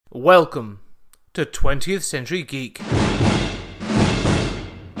Welcome to 20th Century Geek.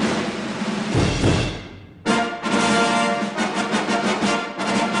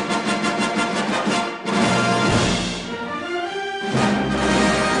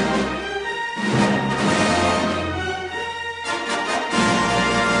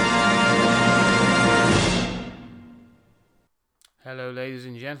 Hello ladies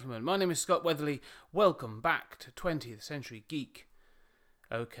and gentlemen, my name is Scott Weatherly. Welcome back to 20th Century Geek.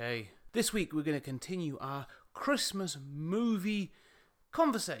 Okay, this week we're going to continue our Christmas movie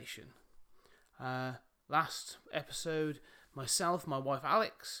conversation. Last episode, myself, my wife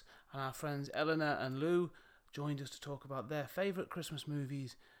Alex, and our friends Eleanor and Lou joined us to talk about their favourite Christmas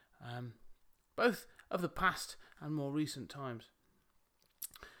movies, both of the past and more recent times.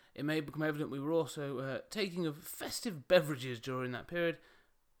 It may become evident we were also taking of festive beverages during that period,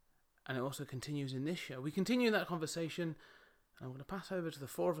 and it also continues in this show. We continue that conversation, and I'm going to pass over to the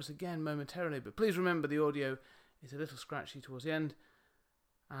four of us again momentarily, but please remember the audio is a little scratchy towards the end,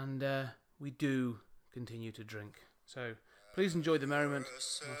 and we do continue to drink. So please enjoy the merriment,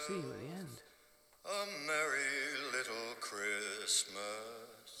 and I'll see you at the end. A merry little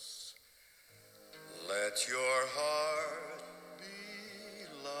Christmas. Let your heart be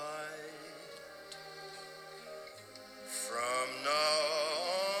light. From now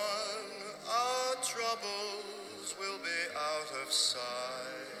on, our troubles will be out of sight.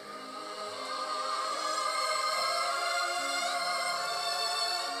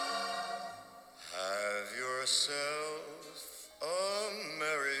 Have yourself a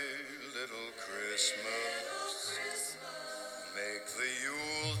merry little Christmas. Make the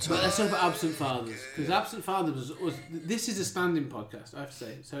Yuletide. But let's talk about Absent Fathers, because Absent Fathers was this is a standing podcast, I have to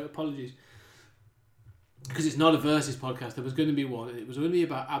say, so apologies. Because it's not a versus podcast, there was going to be one, and it was going to be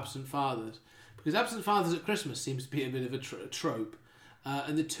about Absent Fathers. Because Absent Fathers at Christmas seems to be a bit of a trope.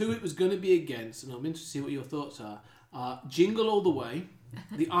 And the two it was going to be against, and I'm interested to see what your thoughts are Jingle All the Way,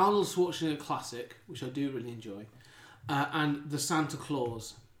 the Arnold Schwarzenegger classic, which I do really enjoy, and The Santa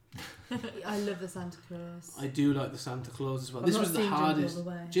Claus. I love the Santa Claus. I do like the Santa Claus as well. I've This not was the seen hardest. Jingle All the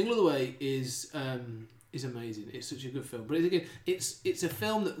Way. Jingle All the Way is amazing. It's such a good film, but it's a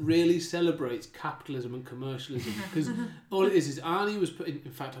film that really celebrates capitalism and commercialism, because all it is Arnie was put in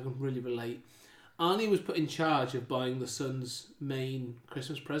fact I can really relate. Arnie was put in charge of buying the son's main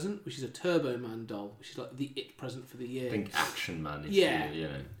Christmas present, which is a Turbo Man doll, which is like the it present for the year. Think Action Man. Yeah. You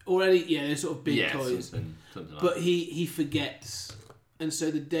know. Already, yeah, they're sort of big toys. Something like But that. he forgets. And so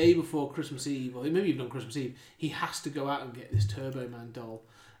the day before Christmas Eve, or maybe even on Christmas Eve, he has to go out and get this Turbo Man doll.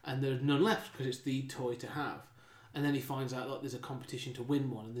 And there's none left because it's the toy to have. And then he finds out that there's a competition to win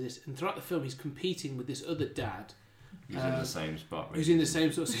one. And throughout the film, he's competing with this other dad. Who's in the same spot. Who's in the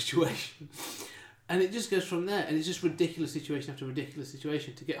same sort of situation. And it just goes from there. And it's just ridiculous situation after ridiculous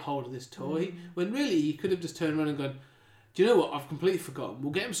situation to get hold of this toy. When really, he could have just turned around and gone, do you know what? I've completely forgotten.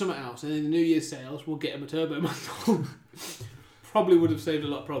 We'll get him something else. And in the New Year's sales, we'll get him a Turbo Man doll. Probably would have saved a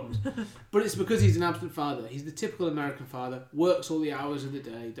lot of problems. But it's because he's an absent father. He's the typical American father, works all the hours of the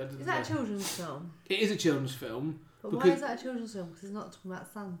day. Is that a children's film? It is a children's film. But why is that a children's film? Because it's not talking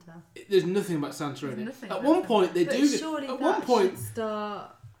about Santa. There's nothing about Santa in it. Nothing At about one Santa. point, they But do... surely At that one point... should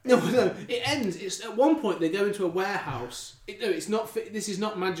start... No, it ends. It's at one point they go into a warehouse. It's not. This is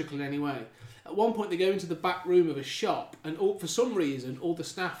not magical in any way. At one point they go into the back room of a shop, and for some reason all the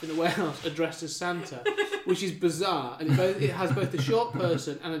staff in the warehouse are dressed as Santa, which is bizarre. And it has both a short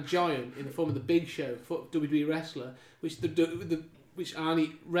person and a giant in the form of the Big Show, WWE wrestler, which which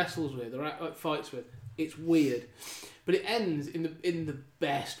Arnie wrestles with or fights with. It's weird, but it ends in the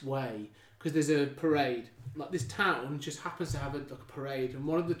best way, because there's a parade. Like, this town just happens to have a parade, and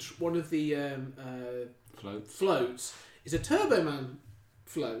one of the floats is a Turbo Man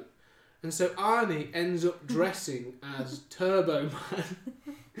float, and so Arnie ends up dressing as Turbo Man,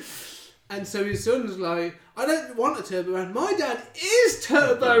 and so his son's like, I don't want a Turbo Man, my dad is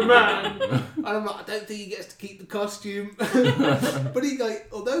Turbo Man, and I'm like, I don't think he gets to keep the costume, but he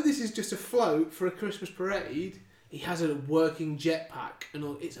although this is just a float for a Christmas parade, he has a working jetpack and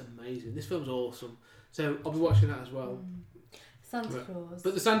all. It's amazing. This film's awesome. So I'll be watching that as well. Santa Claus.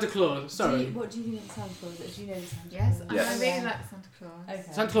 But the Santa Claus, sorry. What do you think of the Santa Claus? Do you know the Santa Yes, Claus? I really like Santa Claus. Okay.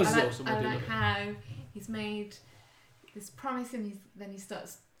 Santa Claus is I awesome. I I do like love it. how he's made this promise and then he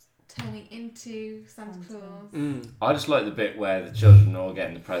starts turning into Santa Claus. I just like the bit where the children are all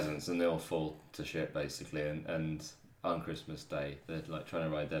getting the presents and they all fall to shit, basically, and on Christmas Day they're like trying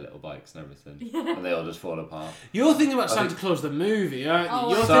to ride their little bikes and everything, and they all just fall apart. You're thinking about Santa Claus the movie, aren't you? Oh,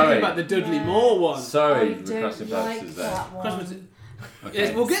 You're sorry. thinking about the Dudley Yeah. Moore one. Sorry, I we're crossing don't like purposes there. that one. Christmas. Okay.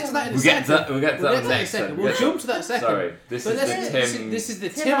 Yes, we'll get to that in a We'll get second. to that in a next. second. then. We'll jump to that second. Sorry, this But is the let's- Tim. This is the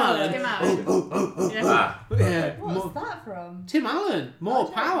Tim Tim Allen. Allen. Tim Allen. Yeah. Ah, Yeah. okay. What's More- that from? Tim Allen. More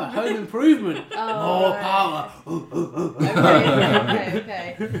Oh, power. Tim. Home improvement. Oh, More right. power.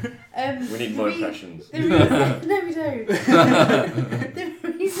 Okay. We need the more re- impressions. The reason, no, we don't.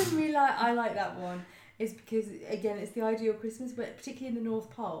 The reason I like that one is because, again, it's the ideal Christmas, but particularly in the North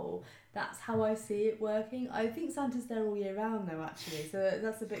Pole, that's how I see it working. I think Santa's there all year round, though, actually, so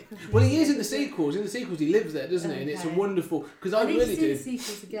that's a bit confusing. Well, he is in the sequels. In the sequels, he lives there, doesn't he? And it's a Okay. wonderful because I I need really to see do. the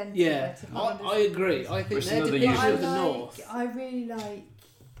sequels again. Yeah, to I understand agree. this. I think Which their another depiction usual- of the North. I really like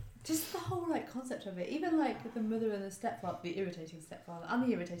just the whole concept of it. Even with the mother and the stepfather, the irritating stepfather and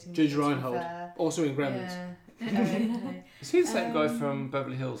the irritating Judge mother, to be Reinhold, fair. also in Gremlins. Yeah. Okay. Is he the same guy Um, from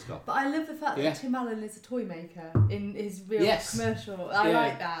Beverly Hills Cop? But I love the fact Yeah. that Tim Allen is a toy maker in his real Yes. commercial. I Yeah.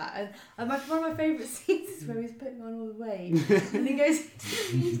 like that. And one of my favourite scenes is where he's putting on all the weight and he goes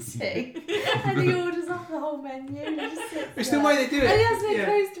to the meeting and he orders off the whole menu and he just sits It's there. the way they do it. And he has no Yeah.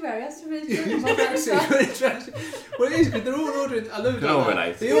 clothes to wear. He has to really do It's it. tracksuit. Well, it is because they're all ordering. I love Can all that.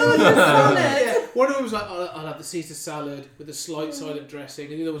 relate. They all order salad. Yeah. One of them was like, I'll have the Caesar salad with a slight side of dressing,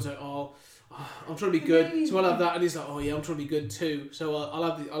 and the other one's like, I'm trying to be good, so I'll have that. And he's like, oh yeah, I'm trying to be good too, so I'll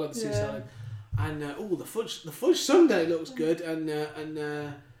have the Caesar Yeah. salad. And the fudge sundae looks good, and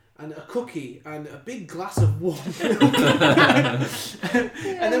a cookie and a big glass of warm milk.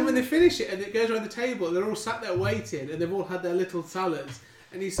 And then when they finish it and it goes around the table, and they're all sat there waiting, and they've all had their little salads.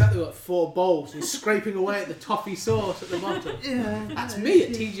 And he's sat there with 4 bowls and he's scraping away at the toffee sauce at the bottom. Yeah. That's me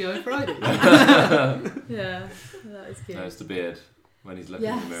at TGI Friday. Yeah, that is good. No, it's the beard when he's looking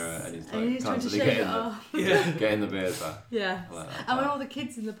in the mirror and he's like trying to constantly shake it getting off. Yeah. getting the beard back. Yeah. I like that And when part. all the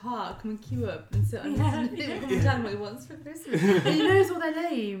kids in the park come and queue up and sit on his and tell him what he wants for Christmas. And he knows all their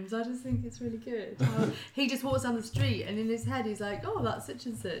names. I just think it's really good. How he just walks down the street and in his head he's like, oh, that's such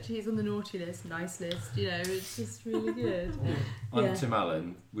and such. He's on the naughty list, nice list. It's just really good. On Yeah. Tim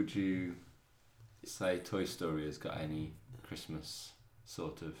Allen, would you say Toy Story has got any Christmas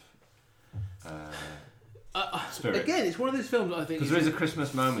sort of spirit? Again, it's one of those films that I think Because there is a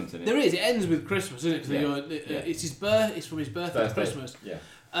Christmas moment in it. there is. It ends with Christmas, isn't it? 'Cause Yeah. it's his birth. It's from his birthday to Christmas. Yeah.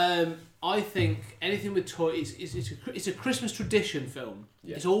 I think anything with toys, it's a Christmas tradition film.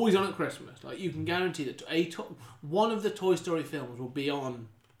 Yeah. It's always on at Christmas. Like you can guarantee that one of the Toy Story films will be on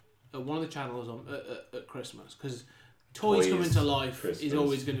one of the channels on at Christmas because toys come Toys, into life is Christmas.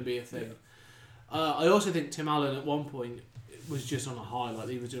 always going to be a thing. I also think Tim Allen at one point was just on a high, like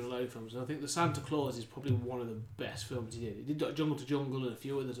he was doing a load of films. And I think The Santa Claus is probably one of the best films he did. He did like Jungle to Jungle and a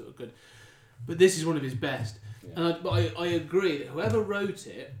few others that were good, but this is one of his best. Yeah. And I agree that whoever wrote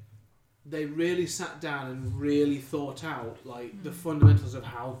it, they really sat down and really thought out the fundamentals of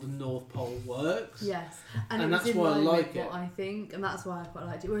how the North Pole works. Yes, And it was that's in why I line like with it. what I think, and that's why I quite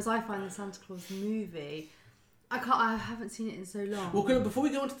liked it. Whereas I find the Santa Claus movie, I haven't seen it in so long. Well, before we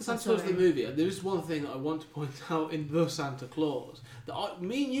go into the Santa Claus the movie, there is one thing that I want to point out in The Santa Claus that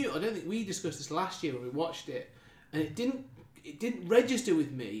me and you, I don't think we discussed this last year when we watched it, and it didn't register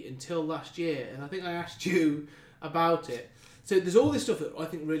with me until last year, and I think I asked you about it. So there's all this stuff that I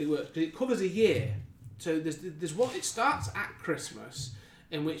think really works because it covers a year. So there's what it starts at Christmas,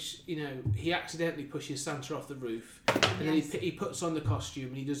 in which he accidentally pushes Santa off the roof, and then he puts on the costume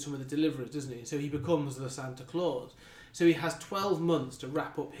and he does some of the deliveries, doesn't he? So he becomes the Santa Claus. So he has 12 months to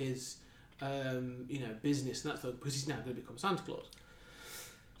wrap up his business, and that's because he's now going to become Santa Claus.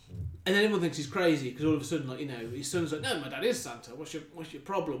 And then everyone thinks he's crazy because all of a sudden, his son's like, "No, my dad is Santa. What's your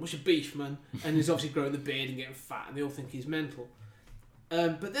problem? What's your beef, man?" And he's obviously growing the beard and getting fat, and they all think he's mental.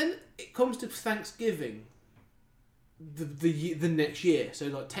 But then it comes to Thanksgiving, the next year,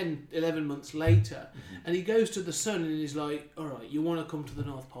 so 10, 11 months later, and he goes to the sun and he's like, "All right, you want to come to the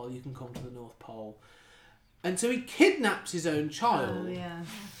North Pole? You can come to the North Pole." And so he kidnaps his own child. Oh yeah,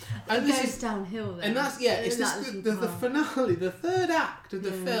 And it this goes is downhill. Then. And that's it's the finale, the third act of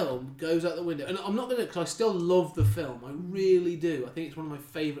the film goes out the window. And I'm not gonna, because I still love the film, I really do. I think it's one of my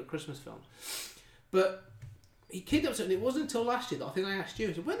favourite Christmas films. But he kidnaps it, and it wasn't until last year that I think I asked you,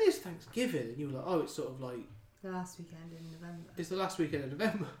 I said, "When is Thanksgiving?" And you were like, "Oh, it's sort of like the last weekend in November. it's the last weekend of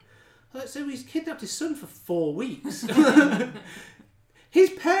November." So he's kidnapped his son for 4 weeks. His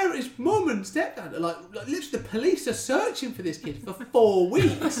mum and stepdad are like literally the police are searching for this kid for 4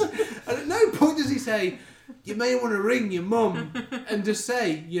 weeks. And at no point does he say, "You may want to ring your mum and just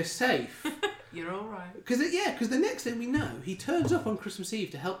say you're safe." You're all right. Because the next thing we know, he turns up on Christmas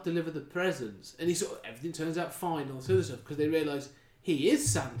Eve to help deliver the presents, and everything turns out fine, all this other stuff, because they realise he is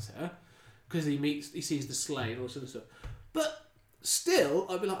Santa, because he sees the sleigh and all this other stuff. But still,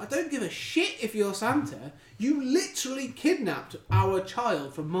 I'd be like, I don't give a shit if you're Santa. You literally kidnapped our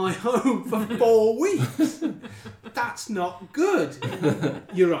child from my home for 4 weeks. That's not good.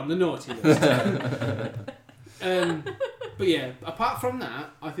 You're on the naughty list. But yeah, apart from that,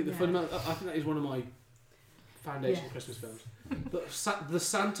 I think I think that is one of my foundation Christmas films. But the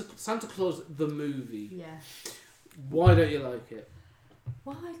Santa Claus the movie. Yeah. Why don't you like it?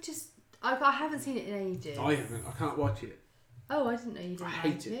 Well, I haven't seen it in ages. I haven't. I can't watch it. Oh, I didn't know you didn't I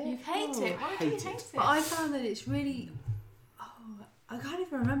hate like it. it. You hate it. Why do you hate it? But I found that it's really... Oh, I can't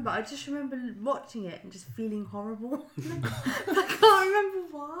even remember. I just remember watching it and just feeling horrible. I can't remember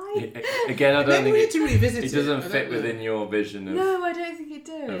why. Again, I don't Maybe think we need to revisit it it. doesn't I don't fit know. within your vision of, No, I don't think it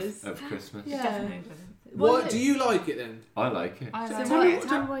does. of Christmas. Yeah. Definitely doesn't. What do you like it then? I like it. I So like Tell me it.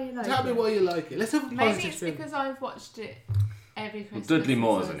 tell me why you like Tell me it. why you like it. Let's have a Maybe positive it's spin. because I've watched it every Christmas. Dudley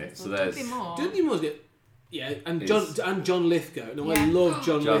Moore's since in I it, was so born. there's- Dudley Moore. Dudley Moore's good. Yeah, and Is- John Lithgow. No, I Yeah. love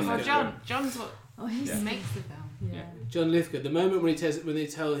John John Lithgow. John's what Oh, he's... Yeah. makes the film. Yeah. Yeah. John Lithgow. The moment when they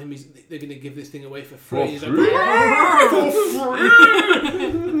tell him they're going to give this thing away for free. For he's free? like,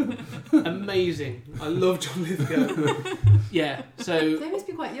 amazing. I love John Lithgow. Yeah. So. They must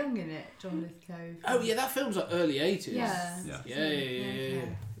be quite young in it, John Lithgow. Oh yeah, that film's like early 80s. Yeah.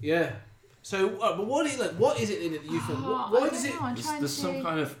 Yeah. So, but what is it in it that you feel? Why does it? There's some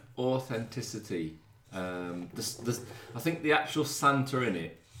kind of authenticity. I think the actual Santa in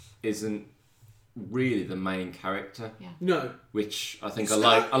it isn't really the main character, No. which I think It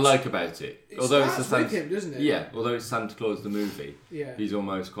I like about it. It Although it's starts the with Santa, him, doesn't it? yeah. Although it's Santa Claus the movie, Yeah. he's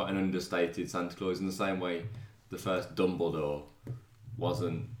almost quite an understated Santa Claus in the same way the first Dumbledore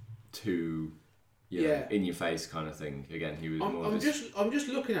wasn't too, in your face kind of thing. Again, he was more. I'm just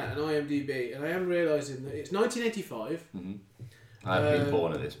looking at an IMDb and I am realising that it's 1985. Mm-hmm. I've been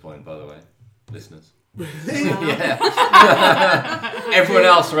born at this point, by the way, listeners. Yeah. Everyone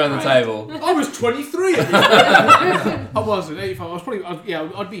else around the table. I was 23 at this point. I wasn't 85. I was probably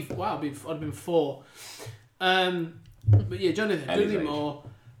I'd been 4. But yeah, Jonathan Dudley age. Moore.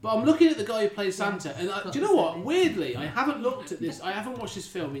 But I'm looking at the guy who plays Santa, and do you know what? Weirdly, I haven't looked at this. I haven't watched this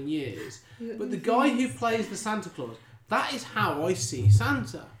film in years. But the guy who plays the Santa Claus, that is how I see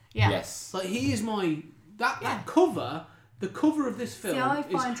Santa. Yeah. Yes. Like he is my that cover. The cover of this film I is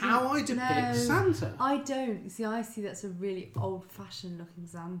find how I depict Santa. I don't. See, I see that's a really old-fashioned looking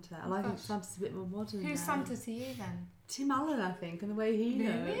Santa. And I think Santa's a bit more modern Who's now. Santa to you then? Tim Allen, I think, and the way he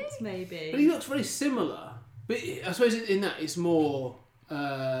Really? looks, maybe. But he looks very similar. But I suppose in that it's more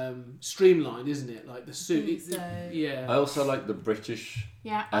streamlined, isn't it? Like the suit. I think so. Yeah. I also like the British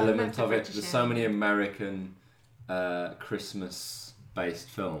element of it. There's so many American Christmas-based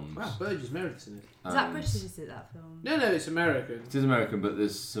films. Wow, Burgess Meredith's in it. Is that British, is it, that film? No, it's American. It is American, but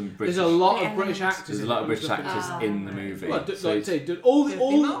there's some British. There's a lot of British actors. There's a in lot it. of British I'm just actors looking in the movie. Well, So like it's- say,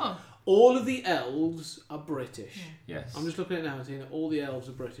 all of the elves are British. yes. I'm just looking at it now and seeing that all the elves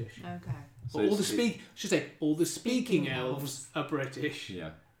are British. Okay. So all it's- all the speaking elves are British.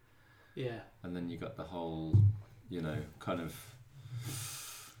 Yeah. Yeah. And then you got the whole, kind of.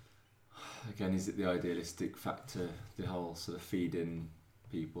 Again, is it the idealistic factor? The whole sort of feeding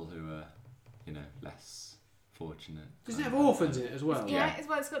people who are, less fortunate. Does it have orphans in it as well? Yeah, it's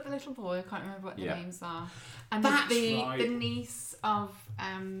got the little boy. I can't remember what the names are. And That's the right. niece of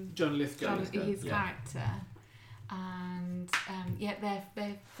John Lithgow. his character. And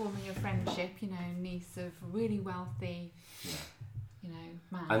they're forming a friendship. Niece of really wealthy,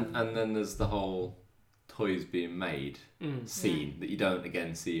 man. And then there's the whole toys being made scene that you don't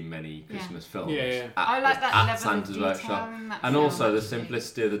again see in many Christmas films. Yeah. I like that at level Santa's of detail workshop, in that and film, also the actually.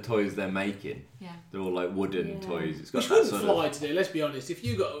 simplicity of the toys they're making. Yeah. They're all like wooden toys. It's got Which that wouldn't sort fly of today, let's be honest. If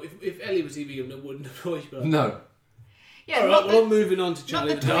Ellie was even given a wooden toy, but no. Yeah, alright, well I'm moving on to not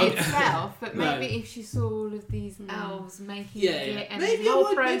Charlie the the toy Dog. itself, but No. maybe if she saw all of these elves making Yeah, it and maybe the I whole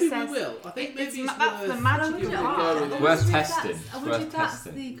would, process. maybe we will. I think maybe it's that's the worth magic giving of it a art. go with it. Worth testing. I It's wonder worth if that's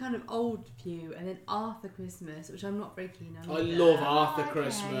testing. the kind of old view, and then Arthur Christmas, which I'm not very keen on. I either. love Arthur Okay.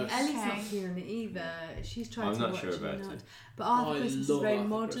 Christmas. Ellie's Okay. not keen on it either. She's trying I'm to not watch sure it about not. it. But Arthur I Christmas is love very Arthur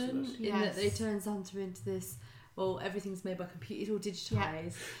modern Christmas. in that Yes. they turn Santa into this. Well, everything's made by computer. It's all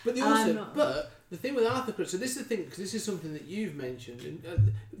digitised. But they And also, I'm not- but the thing with Arthur Christmas, so this is the thing, because this is something that you've mentioned, and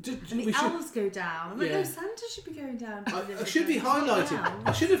And the elves go down. I'm like, Yeah. no, Santa should be going down. I should be highlighted.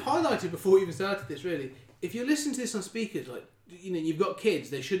 I should have highlighted before we even started this. Really, if you're listening to this on speakers, like you've got kids,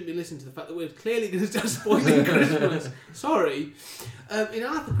 they shouldn't be listening to the fact that we're clearly going to start spoiling Christmas. Sorry. In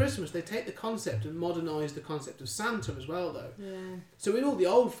Arthur Christmas, they take the concept and modernise the concept of Santa as well, though. Yeah. So in all the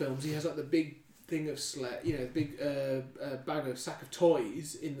old films, he has like the big thing of sleigh, the big sack of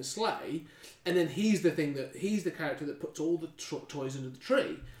toys in the sleigh, and then he's the character that puts all the toys under the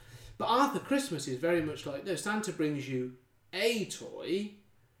tree. But Arthur Christmas is very much like, no, Santa brings you a toy,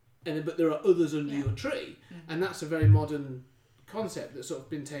 but there are others under your tree, and that's a very modern concept that's sort of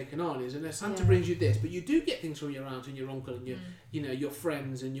been taken on. Is and Santa brings you this, but you do get things from your aunt and your uncle and your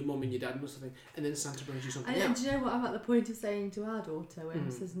friends and your mum and your dad and something, and then Santa brings you something else. And do you know what I'm at the point of saying to our daughter when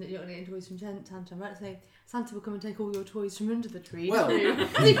she says you're not getting toys from Santa? I'm about to say Santa will come and take all your toys from under the tree. Well, you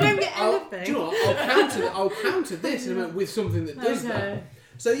don't get anything. Do you know what? I'll counter this in a minute with something that does that.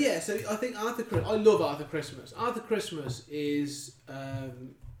 So I think I love Arthur Christmas. Arthur Christmas is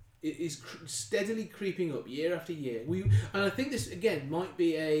steadily creeping up year after year. And I think this again might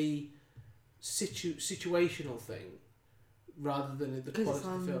be a situational thing rather than the quality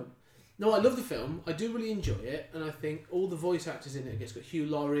of the film. No, I love the film. I do really enjoy it, and I think all the voice actors in it. It's got Hugh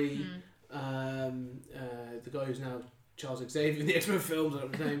Laurie, the guy who's now Charles Xavier in the X-Men films. I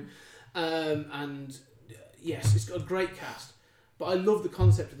don't know his name. And yes, it's got a great cast. But I love the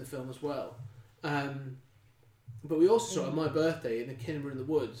concept of the film as well. But we also saw it on my birthday in the Kinema in the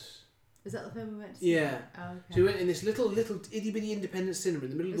Woods. Is that the film we went to see? Yeah. Oh, okay. So we went in this little itty bitty independent cinema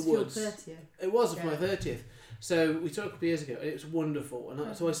in the middle of the woods. It was your 30th. It was for my 30th. So we saw it a couple of years ago, and it was wonderful.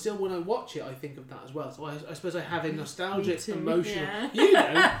 And so I still, when I watch it, I think of that as well. So I suppose I have a nostalgic, emotional. Yeah. You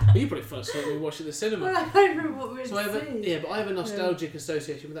know, you probably first saw me watch it at the cinema. Well, I don't remember what we were So but I have a nostalgic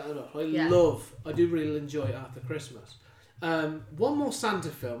association with that as well. I do really enjoy Arthur Christmas. One more Santa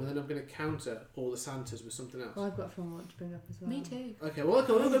film, and then I'm going to counter all the Santas with something else. Well, I've got a film I want to bring up as well. Me too. Okay, well,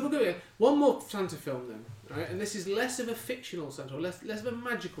 we'll go again. One more Santa film then, right? And this is less of a fictional Santa, or less of a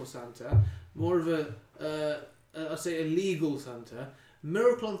magical Santa, more of I'd say a legal Santa.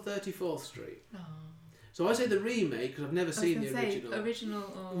 Miracle on 34th Street. Oh. So I say the remake because I've never seen the original. Original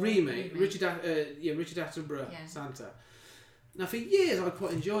or remake. Richard Attenborough Santa. Now for years I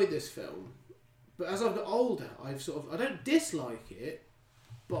quite enjoyed this film. But as I've got older, I don't dislike it,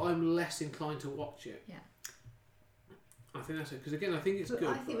 but I'm less inclined to watch it. Yeah. I think that's it. Because again, I think it's good.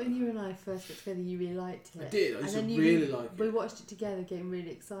 I think when you and I first got together, you really liked it. I did. I used to then really like it. We watched it together, getting really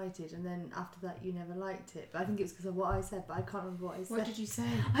excited, and then after that, you never liked it. But I think it's because of what I said, but I can't remember what I said. What did you say?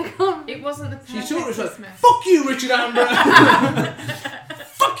 I can't remember. It wasn't the perfect She sort of Christmas. like, "Fuck you, Richard Attenborough!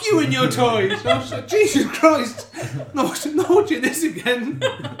 Fuck you and your toys!" I was like, Jesus Christ! Not watching this again.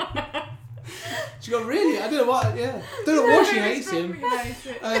 She got really, I don't know what, don't know why she hates him. I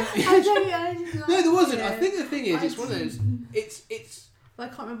didn't like No, there wasn't. it. I think the thing is, it's one of those. It's. But I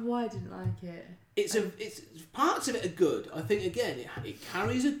can't remember why I didn't like it. It's parts of it are good. I think again, it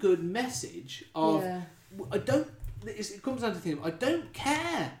carries a good message of. Yeah. I don't. It comes down to the thing. I don't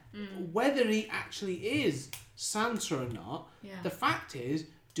care whether he actually is Santa or not. Yeah. The fact is,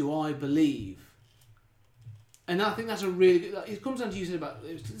 do I believe? And I think that's a really good. It comes down to you said about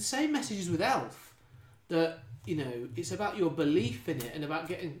it's the same messages with Elf. That it's about your belief in it and about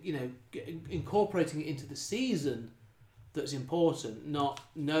getting incorporating it into the season that's important, not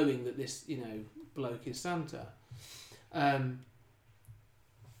knowing that this bloke is Santa. But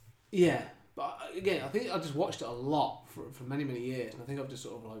again, I think I just watched it a lot for many years, and I think I've just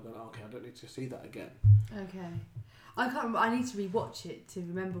sort of like gone, okay, I don't need to see that again. Okay. I can't remember. I need to rewatch it to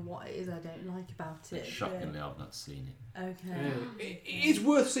remember what it is I don't like about it. Shockingly, I've not seen it. Okay. It is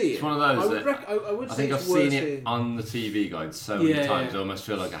worth seeing. It's one of those I think I've seen it on the TV guide so many times. I almost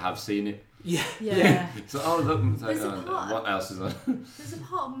feel like I have seen it. Yeah. So what else is on? There's a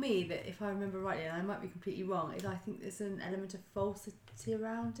part of me that, if I remember rightly, and I might be completely wrong, is I think there's an element of falsity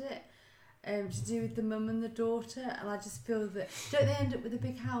around it. To do with the mum and the daughter, and I just feel that don't they end up with a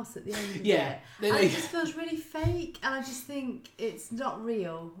big house at the end of it? And it just feels really fake, and I just think it's not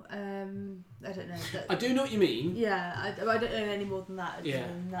real. I don't know. I do know what you mean. Yeah, I don't know any more than that. Yeah.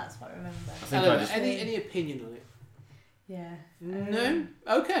 And that's what I remember. I think any opinion on it? Yeah. No?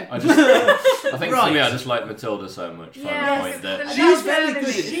 Okay. I think for me, I just like Matilda so much. From the point that she's very good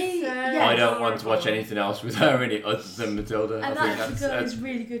at it. I don't want to watch anything else with her in it other than Matilda. And I think that girl is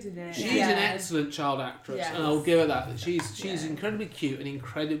really good in it. She's an excellent child actress, and I'll give her that. She's incredibly cute and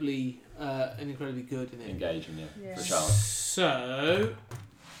incredibly good in it. Engaging, for a child. So,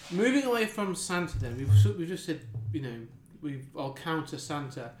 moving away from Santa, then we've just said I'll counter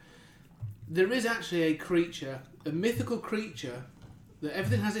Santa. There is actually a mythical creature that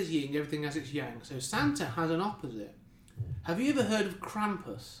everything has its yin, everything has its yang. So Santa has an opposite. Have you ever heard of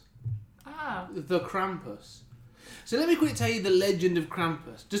Krampus? Ah. The Krampus. So let me quickly tell you the legend of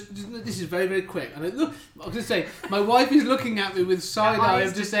Krampus. Just this is very, very quick. And I was going to say, my wife is looking at me with side eye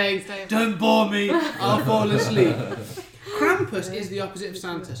of just saying, "Don't bore me, I'll fall asleep." Krampus is the opposite of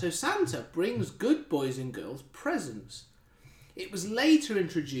Santa. So Santa brings good boys and girls presents. It was later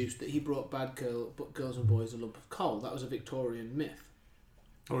introduced that he brought girls and boys a lump of coal. That was a Victorian myth,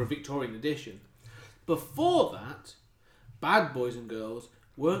 or a Victorian edition. Before that, bad boys and girls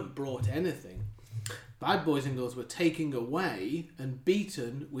weren't brought anything. Bad boys and girls were taken away and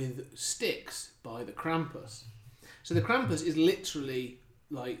beaten with sticks by the Krampus. So the Krampus is literally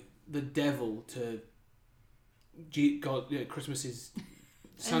like the devil to God. Christmas is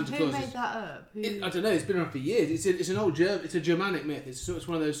Santa Claus. Who made that up? I don't know. It's been around for years. It's an old it's a Germanic myth. It's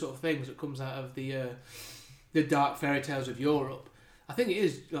one of those sort of things that comes out of the dark fairy tales of Europe. I think it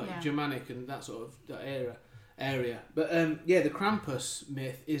is Germanic and that sort of area. But the Krampus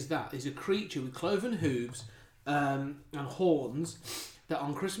myth is that he's a creature with cloven hooves and horns that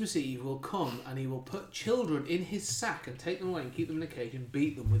on Christmas Eve will come and he will put children in his sack and take them away and keep them in a cage and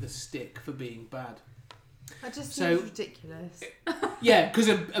beat them with a stick for being bad. That just seems ridiculous. Yeah, because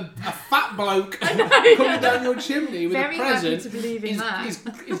a fat bloke coming down your chimney with Very a present happy to believe in that. is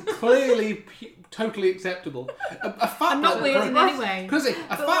clearly totally acceptable. A fat I'm not bloke weird in any way. Because a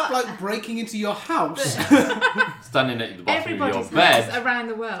fat bloke breaking into your house. Standing at the bottom Everybody's of your bed. house around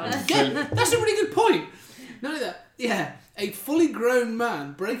the world. Yeah, that's a really good point. Not only that, a fully grown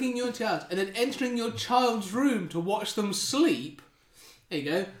man breaking into your house and then entering your child's room to watch them sleep. There you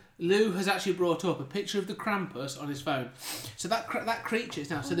go. Lou has actually brought up a picture of the Krampus on his phone. So that creature is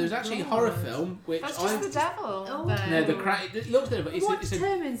now. So there's actually a horror film which That's just the devil. Oh. though. it looks there, but What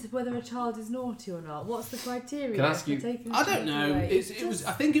determines whether a child is naughty or not? What's the criteria? Can I ask you- for taking I don't a know. child away? It was.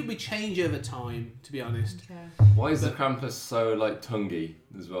 I think it would change over time. To be honest, Okay. Why is the Krampus so like tonguey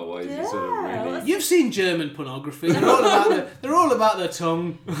as well? Why is he sort of Yeah, really? that's- you've seen German pornography. They're all about their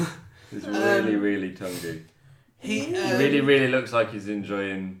tongue. He's really tonguey. He He really looks like he's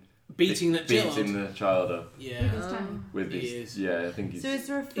enjoying beating that child. beating the child up Yeah. with He his. is. Yeah, I think he's. So is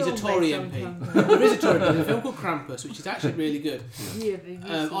there a He's a film Tory based on MP. Krampus? There is a Tory. There's a film called Krampus, which is actually really good. Yeah, but you've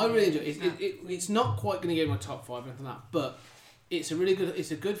seen I really enjoy it. It's not quite going to get in my top 5 or anything like that, but it's a really good.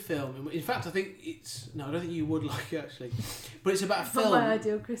 It's a good film. In fact, I think it's. No, I don't think you would like it actually. But it's about a It's not film. my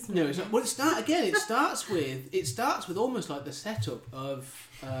ideal Christmas. No, it's not. Well, it starts with almost like the setup of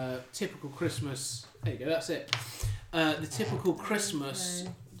typical Christmas. There you go. That's it. The typical Christmas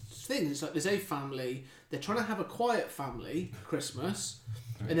thing. It's like there's a family. They're trying to have a quiet family Christmas,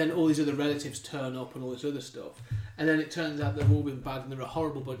 and then all these other relatives turn up and all this other stuff. And then it turns out they've all been bad and they're a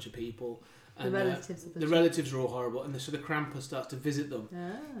horrible bunch of people. And, The relatives are all horrible, and so the Krampus starts to visit them,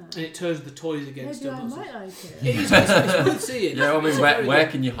 and it turns the toys against Maybe them. I might like it. It's worth seeing. Yeah, I It's mean, very where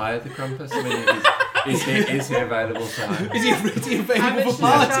good. can you hire the Krampus? I mean, is he available to hire? Is he available for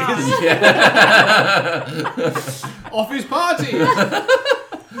I parties? Yeah. Off his parties.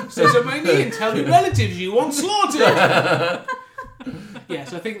 So to my knee and tell your relatives you want slaughtered.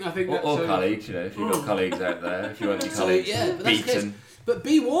 Yes, I think that's Or colleagues, you know, if you've got colleagues out there, if you want your colleagues yeah, but that's the case. beaten. But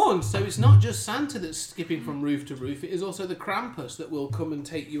be warned, so it's not just Santa that's skipping from roof to roof, it is also the Krampus that will come and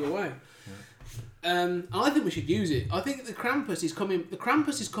take you away. I think we should use it. I think the Krampus is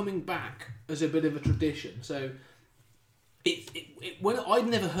coming back as a bit of a tradition. So when I'd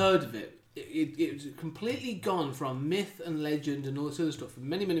never heard of it. It's completely gone from myth and legend and all this other stuff for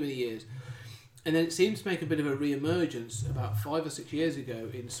many, many, many years. And then it seemed to make a bit of a re-emergence about 5 or 6 years ago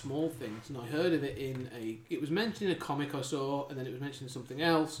in small things. And I heard of it it was mentioned in a comic I saw, and then it was mentioned in something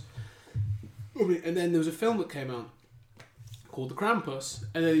else. And then there was a film that came out called The Krampus,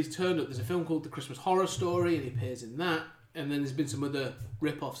 and then he's turned up. There's a film called The Christmas Horror Story, and he appears in that. And then there's been some other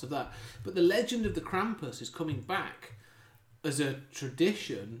rip-offs of that. But the legend of the Krampus is coming back as a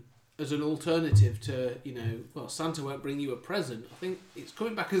tradition, as an alternative to, Santa won't bring you a present. I think it's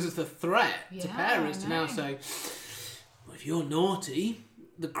coming back as a threat to parents to now say, well, if you're naughty,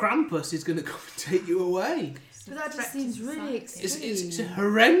 the Krampus is going to come and take you away. But that just seems really extreme. It's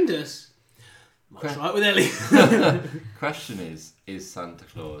horrendous. What's right with Ellie? Question is Santa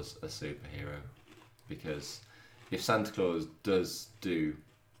Claus a superhero? Because if Santa Claus does do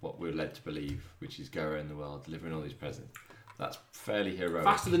what we're led to believe, which is go around the world delivering all these presents, that's fairly heroic.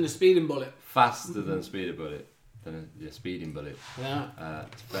 Faster than a speeding bullet. Faster than a speeding bullet. Speeding bullet. Yeah.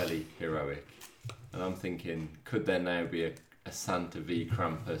 It's fairly heroic. And I'm thinking, could there now be a Santa v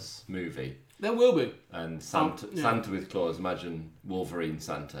Krampus movie? There will be. And Santa with claws, imagine Wolverine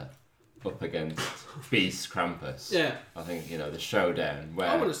Santa up against Beast Krampus. Yeah. I think, the showdown where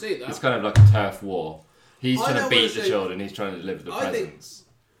I want to see that. it's kind of like a turf war. He's I trying don't to beat wanna the see- children, he's trying to deliver the I think- presents.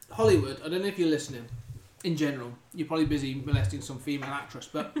 Hollywood, I don't know if you're listening, in general, you're probably busy molesting some female actress,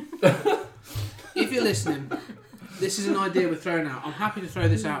 but if you're listening, this is an idea we're throwing out. I'm happy to throw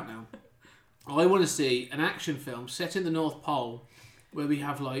this out now. I want to see an action film set in the North Pole where we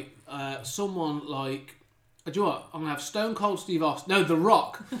have like someone like. Do you know what? I'm gonna have Stone Cold Steve Austin. No, The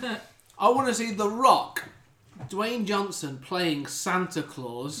Rock. I want to see The Rock, Dwayne Johnson playing Santa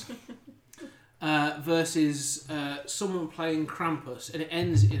Claus versus someone playing Krampus, and it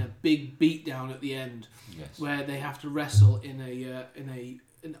ends in a big beatdown at the end, where they have to wrestle in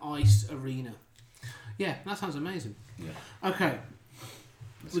an ice arena. Yeah, that sounds amazing. Yeah. Okay.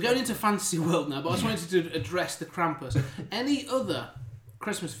 We're going into fantasy world now, but I just wanted to address the Krampus. Any other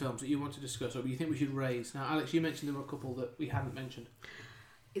Christmas films that you want to discuss or you think we should raise? Now, Alex, you mentioned there were a couple that we hadn't mentioned.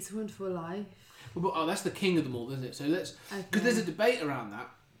 It's a Wonderful Life. Well, that's the king of them all, isn't it? So let's... Because Okay. there's a debate around that.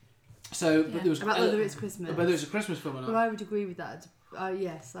 So, but there was About whether it's Christmas. whether it's a Christmas film or not. Well, I would agree with that.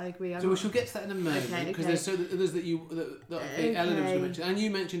 Yes, I agree. So we shall get to that in a moment, because there's others that I think Eleanor was going to mention, and you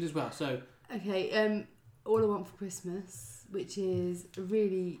mentioned as well. So Okay, All I Want for Christmas, which is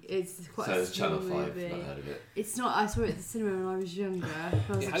it's quite So a it's Channel small 5, movie. not heard of it. It's not. I saw it at the cinema when I was younger. When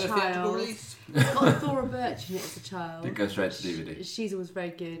I was it a had a theatrical child. release. It's got Thora Birch in it as a child. It goes straight to DVD. She's always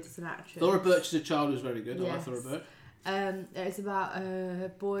very good as an actress. Thora Birch as a child was very good. I like Yes. Thora Birch. It's about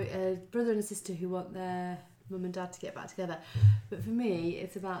a brother and a sister who want their mum and dad to get back together. But for me,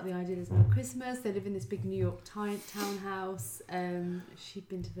 it's about the idealism of Christmas. They live in this big New York townhouse. She'd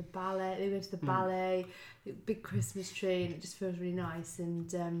been to the ballet. They went to the ballet. Big Christmas tree, and it just feels really nice.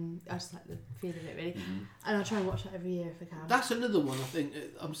 And I just like the feel of it, really. And I try and watch that every year if I can. That's another one. I think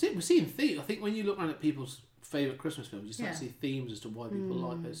we're seeing themes. I think when you look around at people's favourite Christmas films, you start to see themes as to why people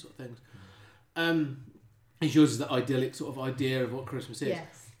like those sort of things. And yours is the idyllic sort of idea of what Christmas is.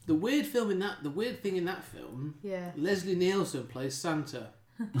 Yes. The weird thing in that film, Yeah. Leslie Nielsen plays Santa.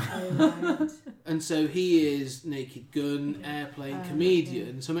 Oh, right. And so he is Naked Gun, airplane,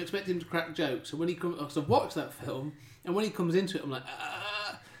 comedian. So I'm expecting him to crack jokes. And when he comes, because I've watched that film, and when he comes into it, I'm like,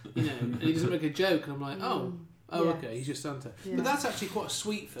 and he doesn't make a joke, and I'm like, oh, Yeah. okay, he's just Santa. Yeah. But that's actually quite a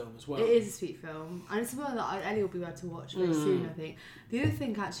sweet film as well. It is a sweet film, and it's one that Ellie will be able to watch very soon, I think. The other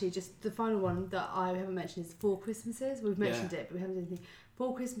thing, actually, just the final one that I haven't mentioned is Four Christmases. We've mentioned it, but we haven't done anything.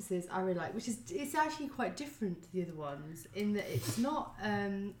 Four Christmases I really like, it's actually quite different to the other ones in that it's not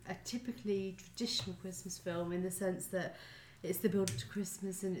a typically traditional Christmas film in the sense that it's the build up to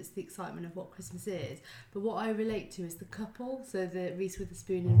Christmas and it's the excitement of what Christmas is. But what I relate to is the couple, so the Reese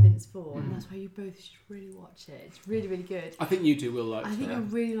Witherspoon and Vince Vaughn. And that's why you both should really watch it. It's really, really good. I think you two will like it. I think you'll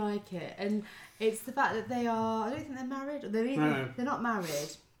really like it. And it's the fact that they are, I don't think they're married. Or they're not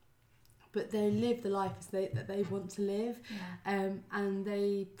married, but they live the life that they want to live. Yeah. And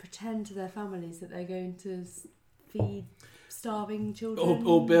they pretend to their families that they're going to feed starving children.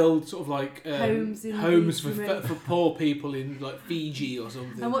 Or build sort of like Homes in homes these for remote- for poor people in like Fiji or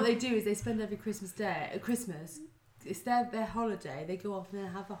something. And what they do is they spend every Christmas, it's their holiday. They go off and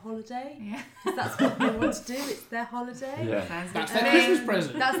have a holiday. Yeah. 'Cause that's what they want to do. It's their holiday. Yeah. Sounds That's good their to me. Christmas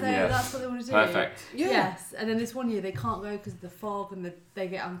present. That's what they want to do. Perfect. Yeah. Yes, and then this one year they can't go because of the fog, and they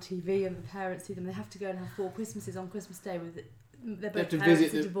get on TV and the parents see them. They have to go and have 4 Christmases on Christmas Day with their They have both to parents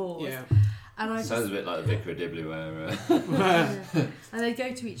visit are the divorced. Yeah. And I Sounds just, a bit like the Vicar of Dibley, where yeah. And they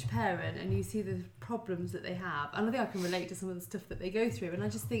go to each parent and you see the problems that they have. And I think I can relate to some of the stuff that they go through. And I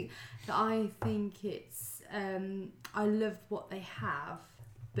just think it's I love what they have,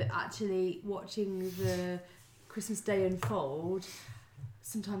 but actually watching the Christmas Day unfold,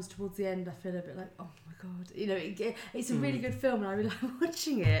 sometimes towards the end I feel a bit like, oh my god, it's a really good film and I really like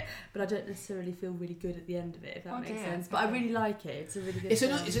watching it, but I don't necessarily feel really good at the end of it, if that makes sense. But I really like it. It's a really good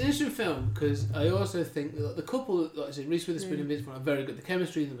film. It's an interesting film because I also think that the couple, like I said, Reese Witherspoon and Vince Vaughn, are very good. The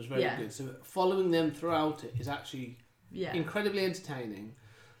chemistry in them was very good. So following them throughout it is actually incredibly entertaining.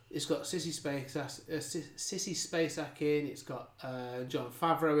 It's got Sissy Spacek in. It's got Jon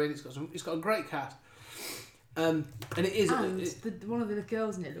Favreau in. It's got a great cast. And it is. And one of the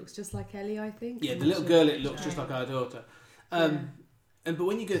girls in it looks just like Ellie, I think. Yeah, the little girl, it looks just like our daughter. But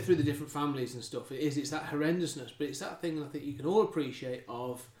when you go through the different families and stuff, it's that horrendousness, but it's that thing I think you can all appreciate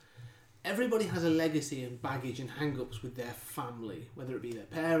of everybody has a legacy and baggage and hang-ups with their family, whether it be their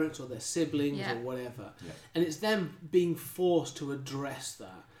parents or their siblings or whatever. Yeah. And it's them being forced to address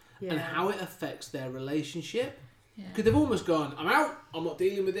that and how it affects their relationship. Because they've almost gone, I'm out, I'm not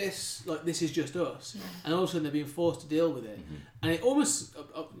dealing with this, like this is just us. And all of a sudden they're being forced to deal with it. And it almost,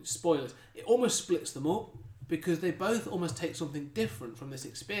 spoilers, it almost splits them up because they both almost take something different from this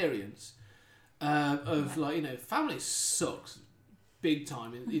experience of family sucks big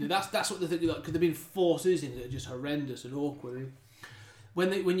time. And, that's what they think, like, because they've been forced to do things that are just horrendous and awkward.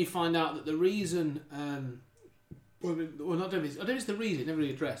 When you find out that the reason, I don't know if it's the reason, never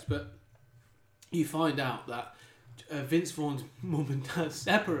really addressed, but you find out that Vince Vaughn's mum and dad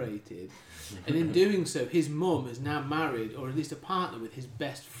separated, and in doing so, his mum is now married, or at least a partner with his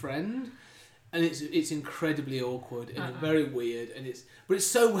best friend, and it's incredibly awkward and very weird, but it's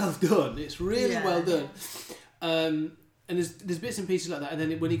so well done. It's really well done. And there's bits and pieces like that, and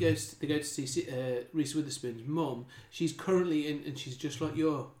then when they go to see Reese Witherspoon's mum, she's currently in, and she's just like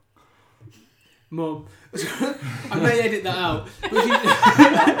your mum. I may edit that out,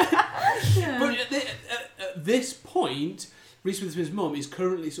 but at this point, Reese Witherspoon's mum is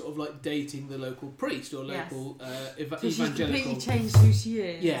currently sort of like dating the local priest or local So she's evangelical. completely changed who she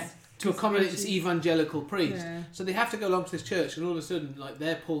is. Yeah, to accommodate this evangelical priest. Yeah. So they have to go along to this church, and all of a sudden, like,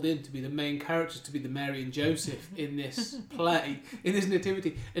 they're pulled in to be the main characters, to be the Mary and Joseph in this play, in this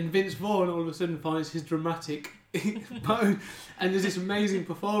nativity. And Vince Vaughn all of a sudden finds his dramatic bone, and there's this amazing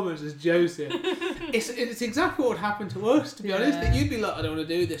performance as Joseph. It's exactly what would happen to us, to be honest. That you'd be like, I don't want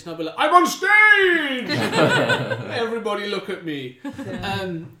to do this, and I'd be like, I'm on stage. Everybody look at me.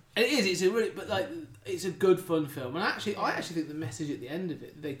 It is. It's a really, but like, it's a good fun film, and I actually think the message at the end of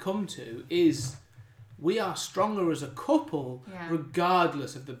it that they come to is we are stronger as a couple,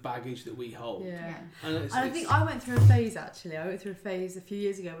 regardless of the baggage that we hold. Yeah. And I think I went through a phase, actually. I went through a phase a few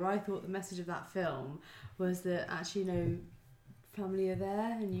years ago where I thought the message of that film was that actually, family are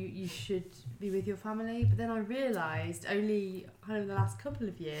there and you should be with your family. But then I realised only kind of in the last couple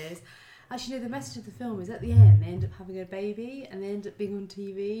of years, actually, the message of the film is at the end they end up having a baby and they end up being on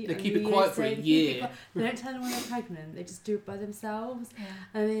TV. They and keep New it quiet Year's for a Day, year. They don't tell anyone they're pregnant. They just do it by themselves. Yeah.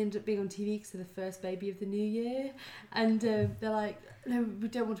 And they end up being on TV because they're the first baby of the new year. And they're like, no, we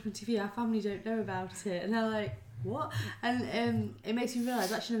don't want to be on TV. Our family don't know about it. And they're like, what? And it makes me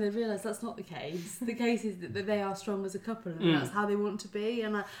realise, actually, they realise that's not the case. The case is that they are strong as a couple and that's how they want to be.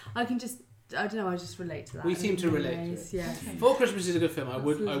 And I can just... I don't know, I just relate to that. We seem to relate to it. Yeah. Four Christmas is a good film. I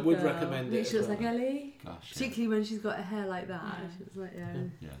would recommend it. She looks like Ellie. Gosh, Particularly when she's got her hair like that. She was like,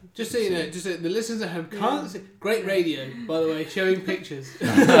 Just so you know, the listeners at home can't see. Great radio, by the way, showing pictures.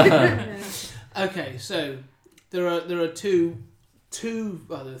 Okay, so there are two.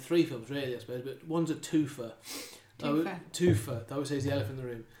 Well, there are three films really, I suppose, but one's a twofer. Twofer. That would say is the elephant in the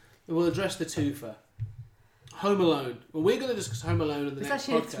room. And we'll address the twofer. Home Alone. Well, we're going to discuss Home Alone in the next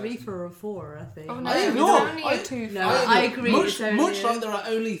podcast. It's actually a 3 or a 4, I think. Oh no, I it's ignore. only a 2. No, I agree. Much like there are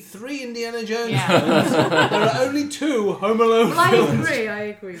only 3 Indiana Jones films, there are only 2 Home Alone films.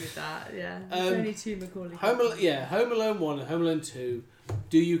 I agree with that. Yeah, there's only 2 Macaulay. Home Alone 1 and Home Alone 2.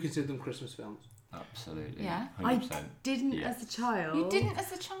 Do you consider them Christmas films? Absolutely. Yeah. 100%. I didn't as a child. You didn't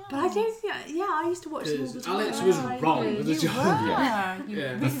as a child. But I don't think... I used to watch them all the time. Alex was wrong as a child.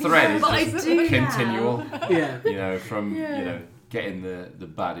 Yeah. The thread is But I just do continual. Yeah. From getting the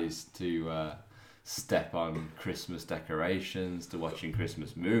baddies to step on Christmas decorations, to watching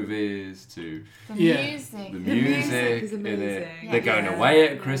Christmas movies, to the music. The music music is in amazing. it. Yeah. They're going away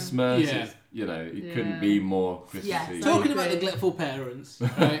at Christmas. Yeah. It couldn't be more Christmassy. Yes. Talking about neglectful parents,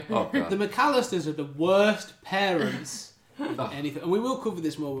 right? Oh, God. The McAllisters are the worst parents of anything. And we will cover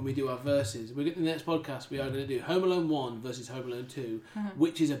this more when we do our verses. We're getting the next podcast. We are going to do Home Alone 1 versus Home Alone 2,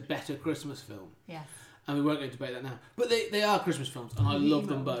 which is a better Christmas film. Yeah. And we won't go to debate that now. But they are Christmas films, and I love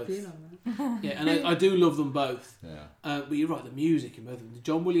them both. Feel on that. Yeah, and I do love them both. Yeah. But you're right, the music in both of them, the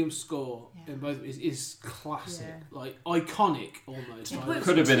John Williams score in both of them is classic, like iconic almost. It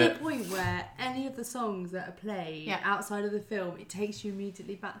Could have been to a point where any of the songs that are played outside of the film, it takes you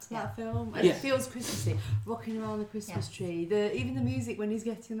immediately back to that film, and it feels Christmassy. Rocking around the Christmas tree, even the music when he's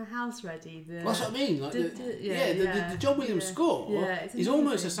getting the house ready. That's what I mean. Like the John Williams score is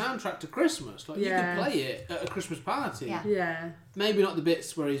almost a soundtrack to Christmas. Like you could play it at a Christmas party. Yeah. Maybe not the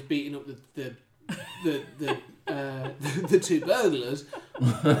bits where he's beating up the 2 burglars,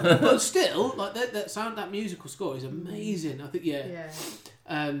 but still, like that musical score is amazing. I think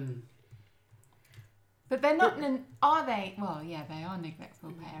But they're not, are they? Well, yeah, they are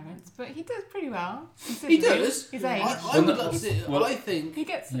neglectful parents, but he does pretty well. He does. His age. I would like to say, I think He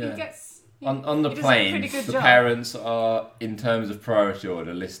gets. On the he does a plane, pretty good the job. parents are, in terms of priority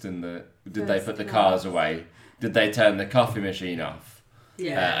order, listing did they put the cars away? Did they turn the coffee machine off?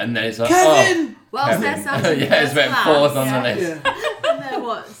 Yeah. And then it's like, Kevin! Well, they're Santa yeah, it's about 4th on the list. And they're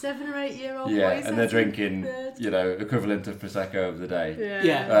what, 7 or 8 year old boys? Yeah, and they're second, drinking, third? equivalent of Prosecco of the day.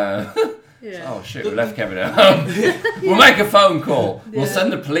 Yeah. Oh shit, we left Kevin at home. We'll make a phone call. We'll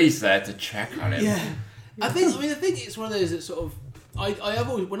send the police there to check on him. Yeah. I think it's one of those that sort of I have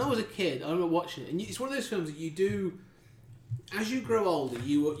always, when I was a kid, I remember watching it, and it's one of those films that you do as you grow older.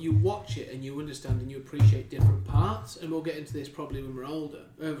 You watch it and you understand and you appreciate different parts, and we'll get into this probably when we're older.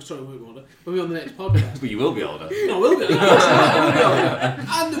 Sorry, when we're older. When we're on the next podcast. But you will be older. No, we'll be older.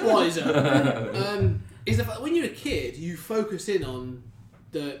 And wiser. is the fact that when you're a kid, you focus in on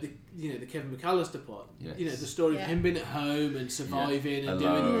the Kevin McAllister part. Yes. You know, the story Yeah. of him being at home and surviving and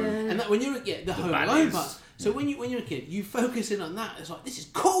doing Alone. and that when you're the Home Alone baddies. part. So when you're a kid, you focus in on that. It's like, this is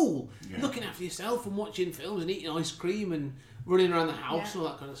cool. Yeah. Looking after yourself and watching films and eating ice cream and running around the house and all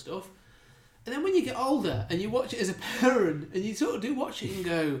that kind of stuff. And then when you get older and you watch it as a parent and you sort of do watch it and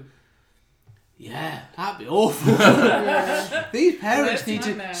go, yeah, that'd be awful. These parents Worst need to.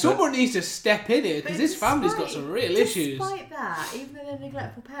 nightmare. Someone needs to step in here because But this family's got despite- some real issues. Despite that, even though they're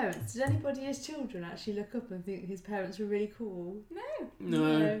neglectful parents, did anybody as children actually look up and think his parents were really cool?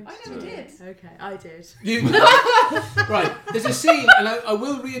 No. I never did. Okay, I did. Right, there's a scene, and I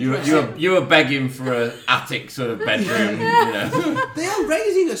will readdress it. You were begging for an attic sort of bedroom. They are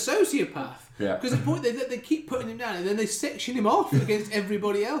raising a sociopath. Yeah. Because the point they keep putting him down and then they section him off against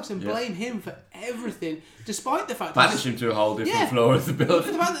everybody else and Yeah. blame him for everything, despite the fact Banish him to a whole different Yeah. floor of the But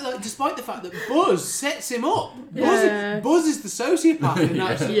building. the fact that, like, despite the fact that Buzz sets him up, Yeah. Buzz is the sociopath in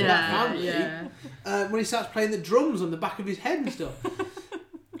that, that Yeah, family. yeah. When he starts playing the drums on the back of his head and stuff,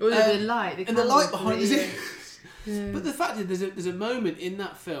 Or the light, and the light behind his his ears. But the fact is, there's a moment in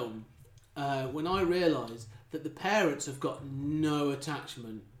that film when I realise that the parents have got no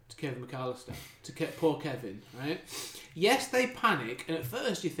attachment to Kevin McAllister, to poor Kevin, right? Yes, they panic, and at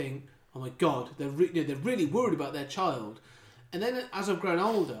first you think, oh my God, they're really worried about their child. And then as I've grown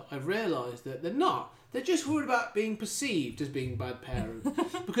older, I've realised that they're not. They're just worried about being perceived as being bad parents.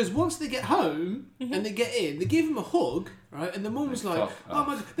 Because once they get home and they get in, they give him a hug, right? And the mum's like, fuck oh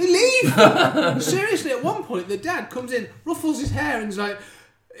my God, they leave! Seriously, at one point, the dad comes in, ruffles his hair, and is like,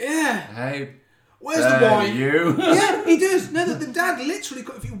 yeah, Hey, where's the wine? you? Yeah, he does. No, the dad literally,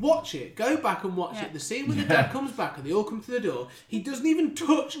 if you watch it, go back and watch it. The scene where the dad comes back and they all come through the door, he doesn't even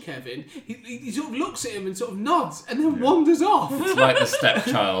touch Kevin. He sort of looks at him and sort of nods and then wanders off. It's like the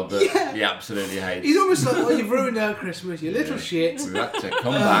stepchild that Yeah. he absolutely hates. He's almost like, oh, you've ruined our Christmas, you little shit. We had to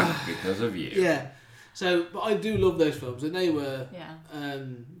come back because of you. Yeah. So, but I do love those films, and they were. Yeah.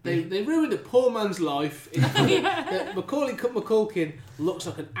 They ruined a poor man's life. Macaulay Culkin looks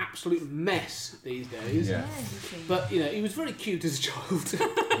like an absolute mess these days. Yeah. But you know, he was very cute as a child.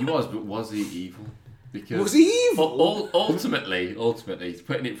 He was, but was he evil? Because Was he evil? Ultimately,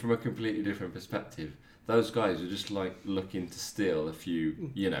 putting it from a completely different perspective, those guys are just like looking to steal a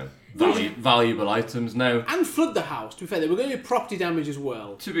few, valuable items. Now, And flood the house. To be fair, they were going to do property damage as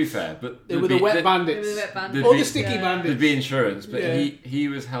well. to be fair, but They were the wet bandits. They were the wet bandits. There'd Or be- the sticky there'd bandits. be insurance, but Yeah. he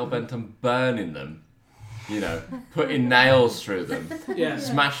was hell bent on burning them. Putting nails through them, Yeah.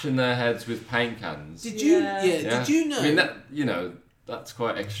 smashing their heads with paint cans. Did you? Yeah. Did you know? I mean, that's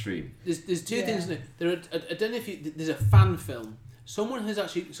quite extreme. There's two Yeah. things. I don't know if there's a fan film. Someone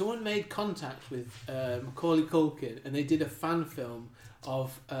made contact with Macaulay Culkin, and they did a fan film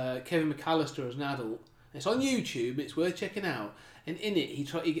of Kevin McAllister as an adult. It's on YouTube. It's worth checking out. And in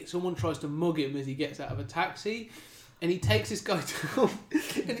it, someone tries to mug him as he gets out of a taxi. And he takes this guy down,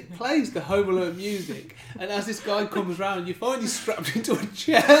 and it plays the Home Alone music. And as this guy comes round, you find he's strapped into a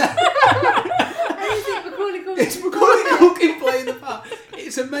chair. It's Macaulay Culkin playing the part.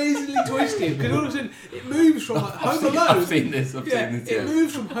 It's amazingly twisted because all of a sudden it moves from like, Home Alone. I've seen this. It Yeah.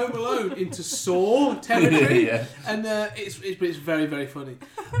 moves from Home Alone into Saw territory, Yeah. and it's very, very funny.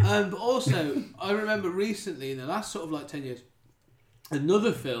 But also, I remember recently in the last sort of like 10 years,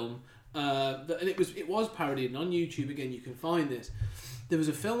 another film. And it was parodied, and on YouTube again you can find this. There was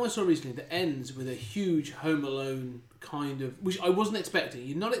a film I saw recently that ends with a huge Home Alone kind of, which I wasn't expecting.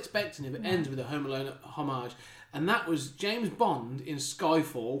 You're not expecting it, but ends with a Home Alone homage, and that was James Bond in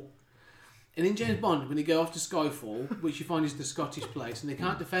Skyfall. And in James Bond, when they go off to Skyfall, which you find is the Scottish place, and they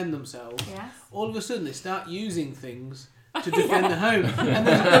can't defend themselves, Yes. all of a sudden they start using things to defend the home. And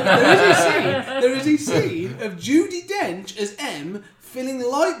there is a scene of Judi Dench as M filling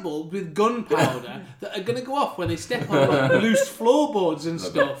light bulbs with gunpowder that are going to go off when they step on like, loose floorboards and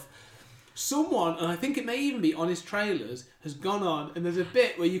stuff. Someone, and I think it may even be on his trailers, has gone on, and there's a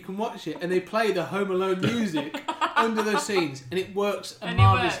bit where you can watch it, and they play the Home Alone music under those scenes, and it works And it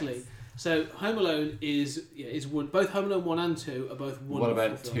marvellously. works. So Home Alone is one. Both Home Alone 1 and 2 are both wonderful. What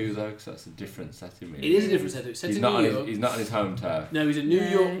about films. 2 though? Because that's a different setting. It is a different setting. It's set He's in not New on York. he's not on his home turf. No, he's a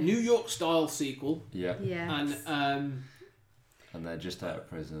New York style sequel, Yeah. Yeah. and And they're just out of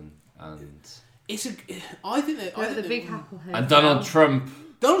prison, and it's a. I think that The Big Apple Hotel. and Donald Trump.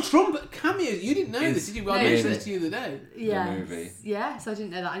 Donald Trump cameos. You didn't know Is this, did you? I No. mentioned this to you the other day. Yes. movie. Yes, I didn't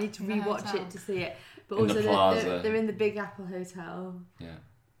know that. I need to In the rewatch hotel. it to see it. But In the also, plaza. they're in the Big Apple Hotel. Yeah.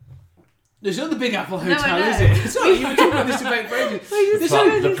 It's not the Big Apple No, I Hotel, know. is it? Sorry, you were talking about this debate for ages.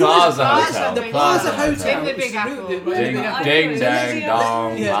 The Plaza Hotel. The Plaza Hotel. In the Big It's Apple. the- Ding I ding thought it dang was-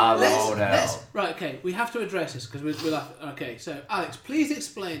 dong, Yeah, Plaza let's Hotel. Right, okay, we have to address this because we'll have. Okay, so Alex, please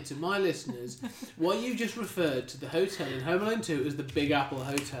explain to my listeners why you just referred to the hotel in Home Alone 2 as the Big Apple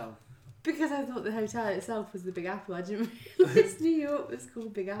Hotel. Because I thought the hotel itself was the Big Apple. I didn't realise New York was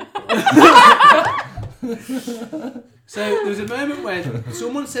called Big Apple. So there was a moment when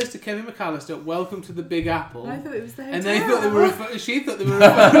someone says to Kevin McAllister, "Welcome to the Big Apple," I thought it was the hotel. and they thought they were she thought they were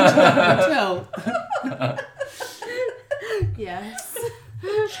referring to the hotel. Yes.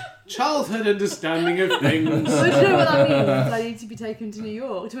 Childhood understanding of things. Well, do you know what that means? I need to be taken to New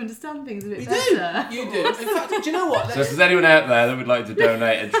York to understand things a bit better. You do. In fact, do you know what? So if there's anyone out there that would like to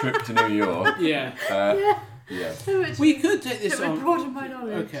donate a trip to New York, Yeah. yeah, We could take this It would on. broaden my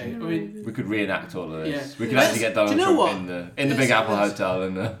knowledge. Okay, you know, I mean, we could reenact all of this. Yeah. We could Let's- actually get do Donald you know Trump what? in the Big Apple Hotel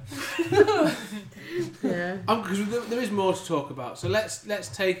and. yeah. Because there is more to talk about. So let's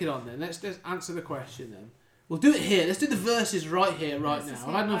take it on then. Let's answer the question then. We'll do it here. Let's do the verses right here, right now.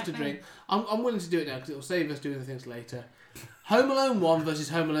 I've had enough to drink. I'm willing to do it now because it will save us doing the things later. Home Alone 1 versus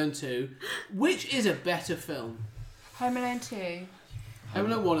Home Alone 2. Which is a better film? Home Alone 2. Home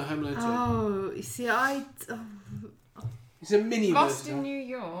Alone 1 or Home Alone 2? Oh, you see, It's a mini Lost version. in New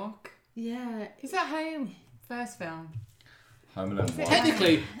York. yeah. Is that home? First film. Home Alone 1.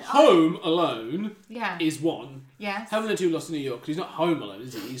 Technically, Home Alone Yeah. is 1. Yes. Home Alone 2 Lost in New York because he's not home alone,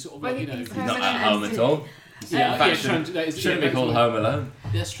 is he? He's sort of Well, like, he's He's not at home at Alone. all. Yeah, In fact, that is- shouldn't be called Home Alone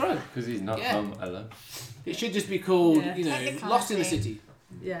That's true. because he's not Yeah. home alone. It should just be called, Yeah. Lost in the Technicality. City.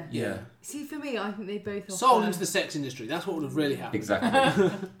 Yeah. Yeah, See, for me, I think they both offer... Sold into the sex industry. That's what would have really happened. exactly.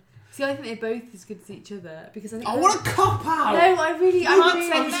 See, I think they're both as good as each other because I think... I want to cop out! No, I really... I really...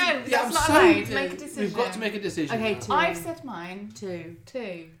 said no. Yeah, That's I'm not so- allowed. Make a decision. We've got to make a decision. Okay, now. 2. I've said mine. 2.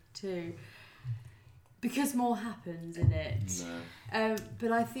 2. Because more happens in it. No.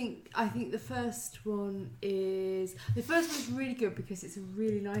 But I think the first one is really good because it's a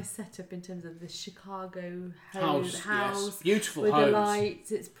really nice setup in terms of the Chicago house Yes. Beautiful with homes. the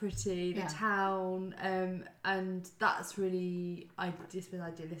lights. It's pretty, Yeah. the town, and that's really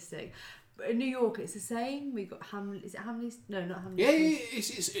idealistic. But in New York, it's the same. We got Hamlet. Is it Hamlet's? No, not Hamlet's. Yeah, it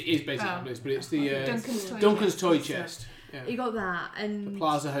is basically Oh. Hamlet's, but it's the Duncan's Toy Chest. Chest. Yeah. You got that and The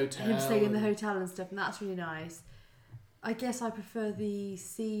Plaza Hotel. him staying in the hotel and stuff, and that's really nice. I guess I prefer the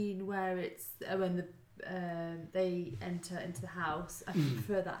scene where it's when they enter into the house. I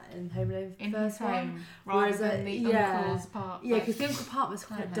prefer that in Home Alone In first his one. home, rather Whereas, than the yeah. uncle's part. Yeah, because the uncle apartment's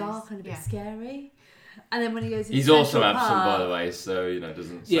quite Townhouse, dark and a bit yeah. scary. And then when he goes into He's also Central absent, by Park- the way, so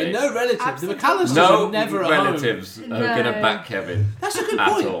doesn't Yeah, say. no relatives. Absolutely. The McAllisters No are never at relatives home. are going to No. back Kevin. That's a good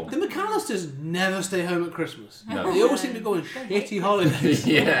At point. all. The McAllisters never stay home at Christmas. No. They always seem to be going shitty holidays.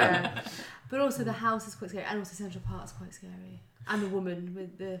 Yeah. But also the house is quite scary, and also Central Park's quite scary. And the woman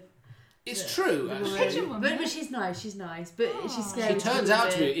with the... It's true, the actually. Pigeon woman. But she's nice, but she's Oh. scary. She turns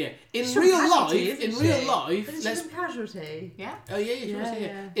out to be, yeah. In She's real from life, Casualty, isn't she? life, Isn't she let's. from Casualty? Yeah. Oh yeah.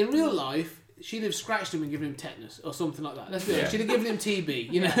 Yeah. In real life, she'd have scratched him and given him tetanus or something like that. Let's be honest. Yeah. She'd have given him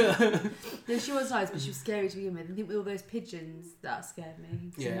TB. You know. No, she was nice, but she was scary to begin with. I think with all those pigeons, that scared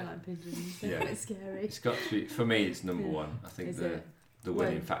me. Yeah. I like pigeons. They're Yeah. quite scary. It's got to be, for me, it's number Yeah. one. I think Is the it?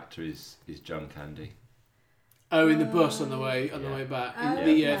 winning When? factor is John Candy. Oh, in the bus on the way Yeah. back. Oh,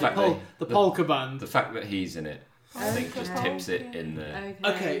 The yeah. The fact the that- polka band. The fact that he's in it, I think, just Okay. tips it in the.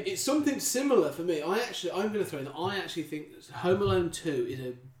 Okay, it's something similar for me. I'm going to throw in that I actually think that Home Alone 2 is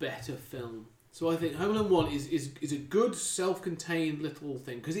a better film. So I think Home Alone 1 is a good self-contained little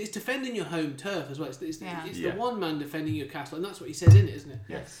thing because it's defending your home turf as well. It's Yeah. Yeah. the one man defending your castle, and that's what he says in it, isn't it?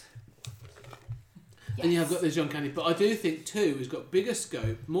 Yes. And you have got this John Candy, but I do think 2 has got bigger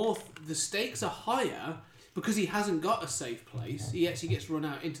scope. The stakes are higher because he hasn't got a safe place. He actually gets run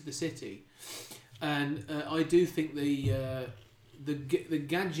out into the city, and I do think the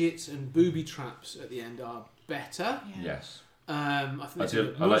gadgets and booby traps at the end are better. Yes. I think I there's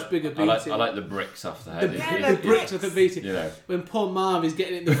do. a much bigger beating. I like the bricks off the head. the bricks with the beating. You know. When poor Marv is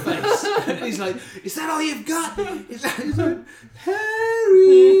getting it in the face, and he's like, "Is that all you've got?" He's like,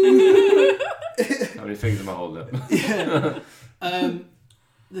 Harry. How many fingers am I holding up? Yeah.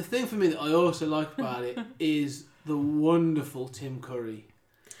 The thing for me that I also like about it is the wonderful Tim Curry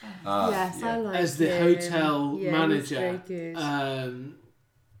Yes, I like as the him. hotel Yeah, manager. He's very good.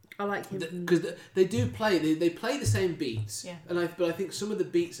 I like him. Because they do play, they play the same beats, Yeah. but I think some of the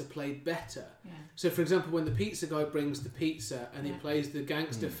beats are played better. Yeah. So, for example, when the pizza guy brings the pizza and he Yeah. plays the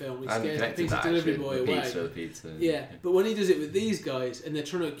gangster film, which And scares the connected pizza that delivery actually, boy the away. pizza. Yeah, but when he does it with these guys and they're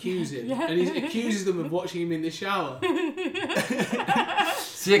trying to accuse him, and he accuses them of watching him in the shower.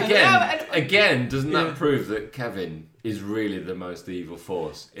 See and- again, doesn't Yeah. that prove that Kevin is really the most evil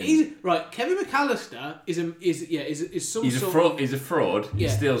force? Right, Kevin McAllister is some He's a sort fraud. of... He's a fraud. Yeah.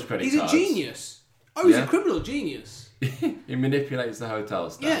 He steals credit He's cards. a genius. Oh, he's Yeah. a criminal genius. He manipulates the hotel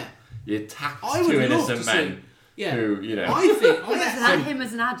staff. Yeah. He attacks I would two love innocent to men see... Yeah. who, you know. I think... Him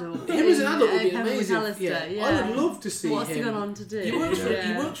as an adult. Him as an adult would be Kevin amazing. McAllister, yeah. I would love to see What's him. he gone on to do? He works,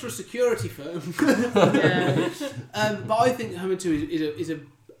 Yeah. he works for a security firm. Yeah. But I think Home 2 is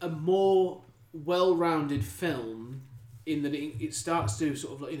a more well-rounded film in that it starts to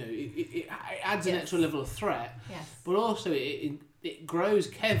sort of like, you know, it adds an Yes. extra level of threat, Yes. but also it grows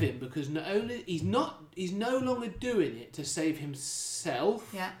Kevin because not only he's no longer doing it to save himself.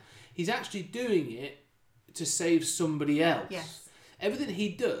 Yeah. He's actually doing it to save somebody else. Yes. Everything he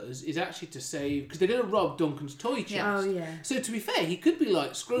does is actually to save, because they're going to rob Duncan's toy chest. Yeah. Oh yeah. So to be fair, he could be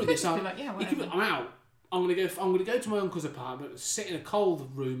like, screw He could this. just be I'm, like, yeah, he could be, whatever. I'm out. I'm gonna go to my uncle's apartment, sit in a cold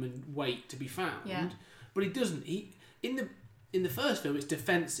room, and wait to be found. Yeah. But he doesn't. He in the first film, it's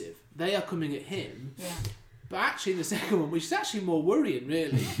defensive. They are coming at him. Yeah. But actually, in the second one, which is actually more worrying,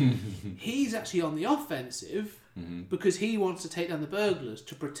 really, he's actually on the offensive because he wants to take down the burglars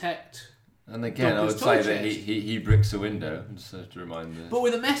to protect. And again, I would Duncan's say toy that chest. he bricks a window, just to remind the... But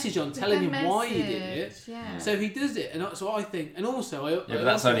with a message on telling him why he did it. Message, Yeah. So he does it, and so I think, and also Yeah, but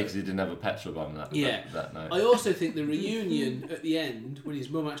that's only because he didn't have a petrol bomb that night. I also think the reunion at the end, when his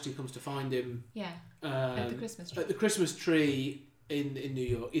mum actually comes to find him Yeah. At the um, Christmas tree. at the Christmas tree in New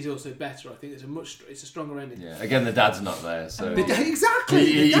York, is also better. I think it's a stronger ending. Yeah. Again, the dad's not there, so... The dad,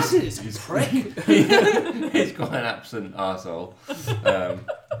 exactly. The dad is a prick. he's quite an absent arsehole. I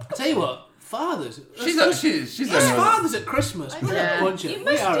tell you what, fathers. She's us the only one- fathers at Christmas. I We're know. a bunch of. You We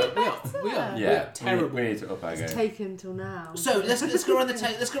must are. do We better. are Yeah, terrible. we need to up our It's game. taken till now. So let's go around the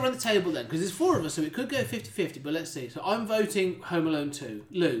table. Let's go around the table then, because there's four of us, so it could go 50-50. But let's see. So I'm voting Home Alone 2.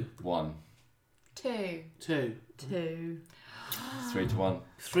 Lou, 1. 2. 2. 2. 3-1.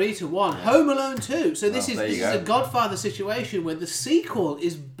 3-1. Home Alone 2. So this Well, is there you this is a go. Godfather situation where the sequel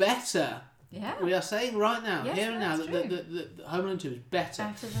is better. Yeah. We are saying right now, Yes, here and now, that's that true. the Home Alone 2 is better.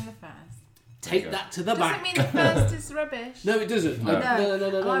 Better than the first. Take There you go. that to the Doesn't bank. mean the first is rubbish. No, it doesn't. No.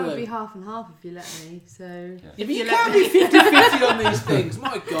 No. I would be half and half if you let me. So Yeah, but you can't be 50-50 on these things.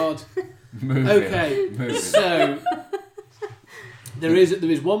 My God. Moving. Okay, Moving. so there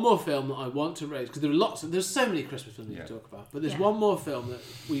is one more film that I want to raise, because there's so many Christmas films we Yeah. can talk about, but there's Yeah. one more film that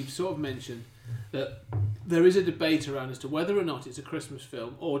we've sort of mentioned that there is a debate around as to whether or not it's a Christmas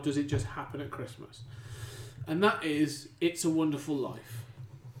film or does it just happen at Christmas, and that is It's a Wonderful Life.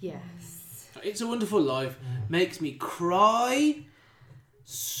 yes. It's a Wonderful Life makes me cry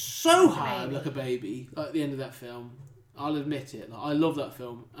so hard like a baby at the end of that film. I'll admit it. Like, I love that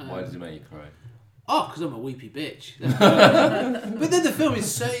film. Why does it make you cry? Oh, because I'm a weepy bitch. But then the film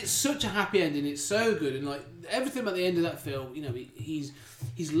is it's such a happy ending. It's so good, and like everything at the end of that film, you know, he's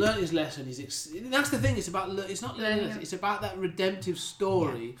learned his lesson. That's the thing. It's about it's not learning. Learning. It's about that redemptive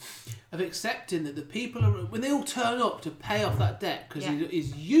story of accepting that the people are when they all turn up to pay off that debt because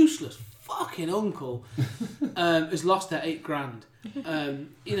his useless fucking uncle has lost their $8,000.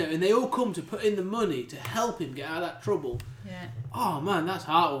 You know, and they all come to put in the money to help him get out of that trouble. Yeah. Oh man, that's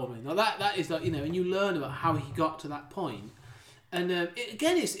heartwarming. Like that is like, you know, and you learn about how he got to that point. And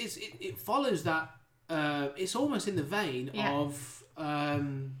it follows that. It's almost in the vein of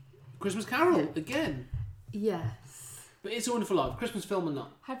Christmas Carol again. Yes. But It's a Wonderful Life, Christmas film or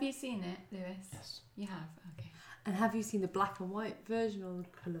not. Have you seen it, Lewis? Yes. You have? Okay. And have you seen the black and white version or the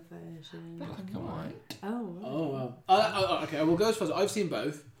colour version? Black and Come on. white. Oh. Oh wow. Okay, I will go as far as I've seen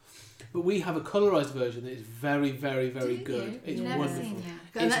both, but we have a colorized version that is very, very, very Do good. you? It's Never wonderful. seen it.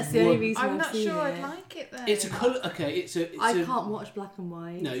 And It's that's the only one- reason I'm I've not seen sure it. I'd like it though. It's a color. Okay, it's a. I can't watch black and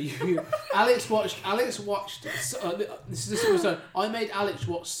white. No, Alex watched. This is so. I made Alex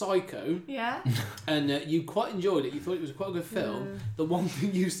watch Psycho, Yeah. and you quite enjoyed it. You thought it was quite a good film. The one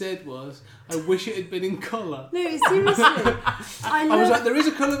thing you said was, "I wish it had been in colour." No, seriously. I I was love. like, "There is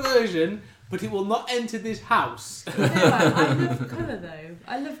a colour version, but it will not enter this house." No, I love colour though.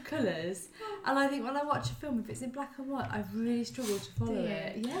 I love colours, and I think when I watch a film, if it's in black and white, I really struggle to follow Do you?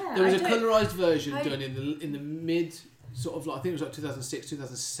 it. Yeah. There was I a don't- colorized version I- done in the mid sort of like, I think it was like 2006,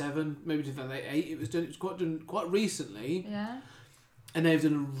 2007, maybe 2008. It was done quite recently, Yeah. and they've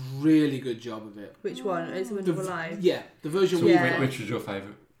done a really good job of it. Which one? It's a Wonderful Life. Yeah, the version So we Yeah. which was your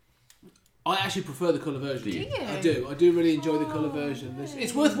favourite? I actually prefer the colour version. Do you? Do you? I do really enjoy the colour Oh, version. It's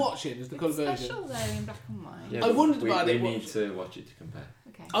nice. worth watching as the colour It's version. special though in black and white. Yeah, I wondered we, about we it. need to watch it to compare.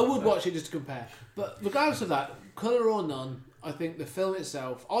 Okay. I would watch it just to compare. But regardless of that, colour or none, I think the film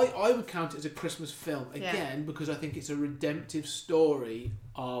itself, I would count it as a Christmas film again because I think it's a redemptive story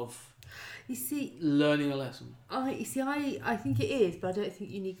of You see, learning a lesson. I think it is, but I don't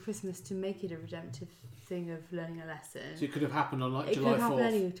think you need Christmas to make it a redemptive thing of learning a lesson. So it could have happened on like It July could happen 4th.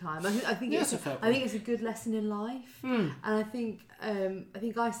 any time. I think Yeah, it's that's a fair I think it's a good lesson in life, and I think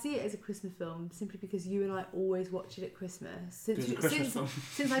I see it as a Christmas film simply because you and I always watch it at Christmas It's a Christmas film.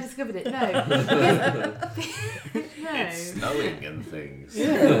 since I discovered it. No, no. It's snowing and things.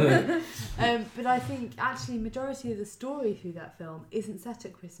 But I think actually majority of the story through that film isn't set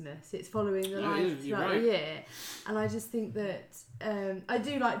at Christmas. It's following the No, life you're throughout right. the year, and I just think that I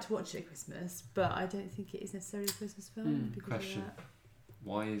do like to watch it at Christmas, but I don't think it is necessarily a Christmas film because Question. of that.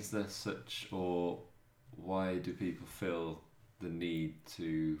 Why is there such, or why do people feel the need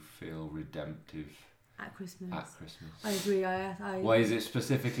to feel redemptive At Christmas. at Christmas? I agree. Why is it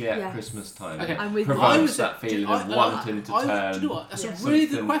specifically at Yes. Christmas time? Okay. I'm with you. Provokes that feeling of wanting to do turn you know what? That's Yeah. a really good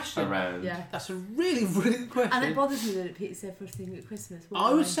something question. around. Yeah. That's a really, really good question. And it bothers me that it repeats everything at Christmas.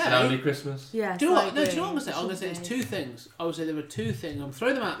 I would say- And only Christmas? Yeah. Do you know so I what? No, do you know what I'm agree. going to say? I'm going to say it's two things. I would say there are two things. I'm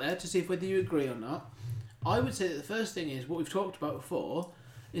throwing them out there to see if whether you agree or not. I would say that the first thing is what we've talked about before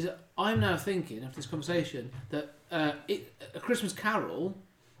is that I'm now thinking after this conversation that A Christmas Carol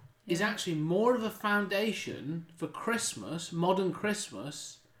is actually more of a foundation for Christmas, modern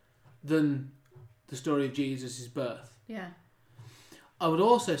Christmas, than the story of Jesus' birth. Yeah. I would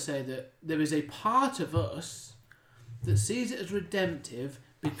also say that there is a part of us that sees it as redemptive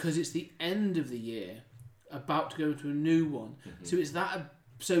because it's the end of the year, about to go into a new one. So it's that.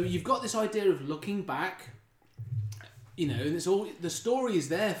 So you've got this idea of looking back, you know, and it's all the story is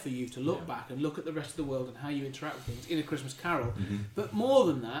there for you to look back and look at the rest of the world and how you interact with things in A Christmas Carol. But more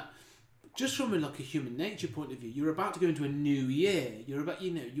than that, just from a human nature point of view, you're about to go into a new year. You're about,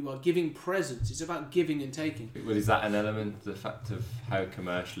 you are giving presents. It's about giving and taking. Well, is that an element, the fact of how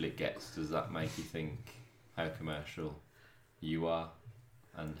commercial it gets? Does that make you think how commercial you are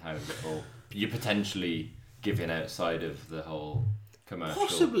and how little you're potentially giving outside of the whole commercial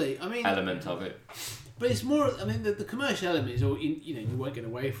Possibly. I mean, element of it? but it's more. I mean, the commercial element is all. You won't get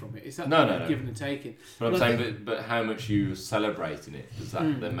away from it. It's that No, thing no, of no. giving and taking. But I'm Well, I saying, think- but how much you celebrating it, does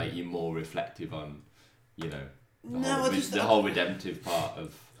that then make you more reflective on, the whole redemptive part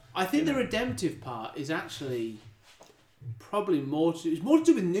of... I think the redemptive part is actually probably it's more to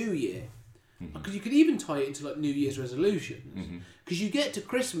do with New Year. Because you could even tie it into New Year's resolutions. Because you get to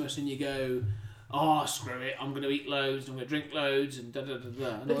Christmas and you go, oh, screw it, I'm going to eat loads, I'm going to drink loads, and da-da-da-da.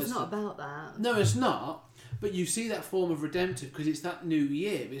 and But all it's this not stuff. about that. No, it's not. But you see that form of redemptive because it's that new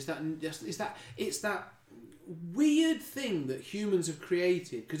year. It's that weird thing that humans have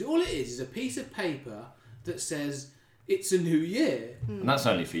created. Because all it is a piece of paper that says it's a new year. And that's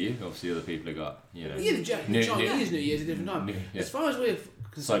only for you. Obviously, other people have got, Yeah, the Chinese New Year's a different time. yeah. As far as we're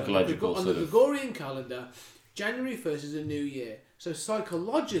concerned, Psychological on the sort of- Gregorian calendar, January 1st is a new year. So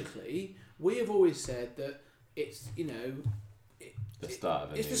psychologically, we have always said that it's the start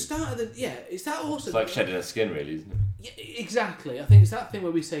of it. it's the start of the It's that also. It's like shedding a skin, really, isn't it? Yeah, exactly. I think it's that thing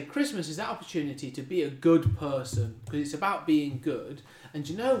where we say Christmas is that opportunity to be a good person because it's about being good. And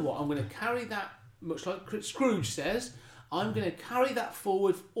do you know what? I'm going to carry that, much like Scrooge says, I'm going to carry that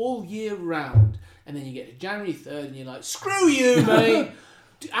forward all year round. And then you get to January 3rd and you're like, screw you, mate!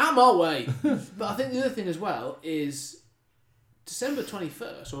 Out my way! But I think the other thing as well is December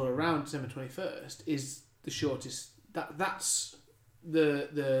 21st, or around December 21st, is the shortest... That's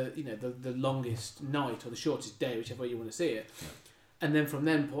the longest night or the shortest day, whichever way you want to see it. Yeah. And then from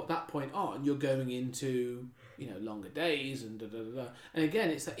that point on, you're going into longer days and da-da-da-da. And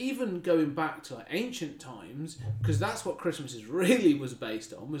again, it's that even going back to ancient times, because that's what Christmas really was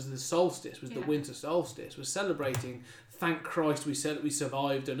based on, was the solstice, the winter solstice, was celebrating, thank Christ we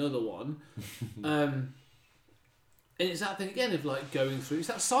survived another one. And it's that thing again of going through, it's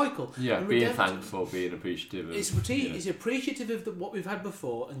that cycle. Yeah, and being thankful, being appreciative. It's appreciative of what we've had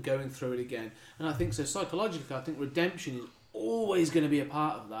before and going through it again. And I think so psychologically, I think redemption is always going to be a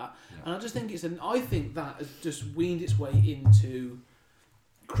part of that. Yeah. And I just think I think that has just weaned its way into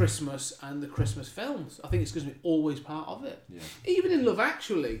Christmas and the Christmas films. I think it's going to be always part of it. Yeah. Even in Love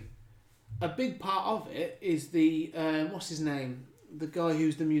Actually, a big part of it is the what's his name? The guy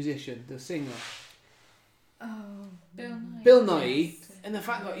who's the musician, the singer. Oh, Bill Nighy, and the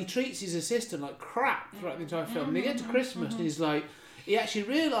fact that he treats his assistant like crap throughout the entire film. And they get to Christmas and he's like, he actually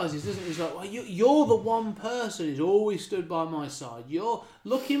realises, doesn't he? He's like, well, you're the one person who's always stood by my side. You're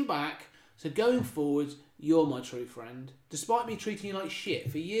looking back, so going forwards, you're my true friend. Despite me treating you like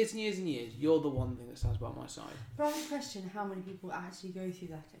shit for years and years and years, you're the one thing that stands by my side. But I have a question, how many people actually go through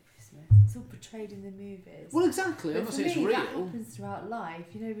that at Christmas? Christmas. It's all portrayed in the movies. Well, exactly. I'm But not for saying it's me, real. that happens throughout life.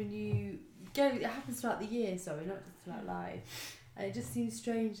 You know, when you go, it happens throughout the year. Sorry, not just throughout life. And it just seems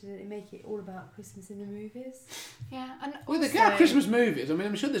strange that they make it all about Christmas in the movies. Yeah, and Well, also, they are Christmas movies. I mean,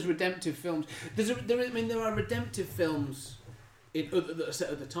 I'm sure there's redemptive films. There are redemptive films that are set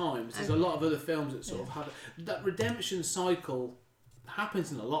at the times. There's a lot of other films that sort of have that redemption cycle.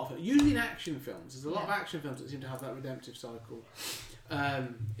 Happens in a lot of it. Usually in action films. There's a lot of action films that seem to have that redemptive cycle.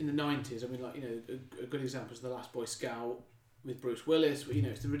 In the 90s, I mean, like, you know, a good example is The Last Boy Scout with Bruce Willis. You know,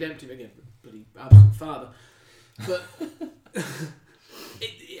 it's the redemptive again, bloody absent father, but.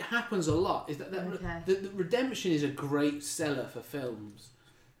 It happens a lot. Is that the redemption is a great seller for films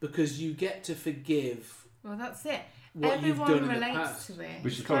because you get to forgive. Well, that's it. What Everyone you've done in the relates past. to it.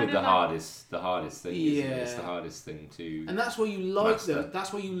 Which is It's probably kind the of hardest thing. Isn't it? It's the Yeah. hardest thing to. And that's why you like Master. them.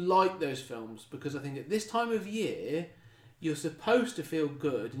 That's why you like those films because I think at this time of year, you're supposed to feel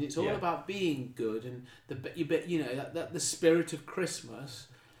good, and it's all Yeah. about being good and the spirit of Christmas.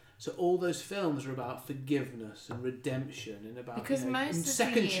 So all those films are about forgiveness and redemption and about Because most and of the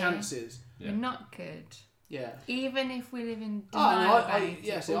second year- chances. We're not good. Yeah. Even if we live in Oh, no, denial I- about it,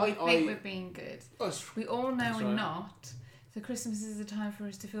 yes, or we I- think I- we're being good. Oh, it's- We all know That's we're right. not. So Christmas is a time for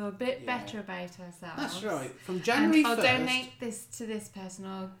us to feel a bit Yeah. better about ourselves. That's right. From January And I'll 1st. donate this to this person, or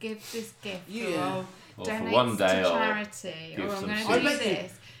I'll give this gift, Yeah. or I'll Or for donate one day, to I'll charity, give or I'm some going I to do bet you-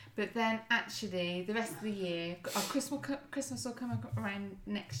 this. But then actually, the rest of the year, our Christmas will come around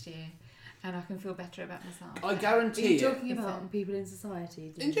next year, and I can feel better about myself. I Are guarantee you it. talking about people in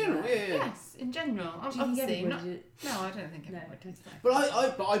society? In general, yeah. Yes, in general. Do you think Obviously, not. everybody No, I don't think No, everybody does okay.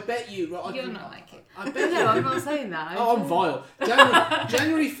 that. But I bet you. Right, You're not like it. I bet No, you. I'm not saying that. Oh, I'm vile.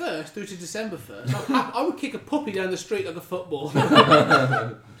 January 1st through to December 1st, I would kick a puppy down the street like a football.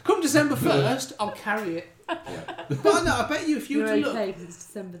 Come December 1st, I'll carry it. But no, I bet you if you You're were to okay look. because it's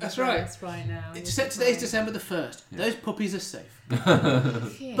December the That's right. 1st right now. It's set today's December the 1st. Those puppies are safe.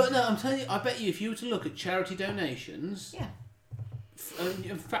 Yeah. But no, I'm telling you, I bet you if you were to look at charity donations. Yeah.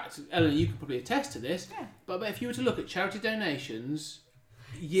 In fact, Ellen, you could probably attest to this. Yeah. But I bet if you were to look at charity donations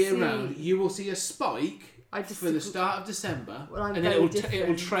year round, you will see a spike for the start of December, Well, I'm and then very it will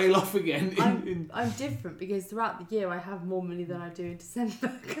different. trail off again. I'm different because throughout the year I have more money than I do in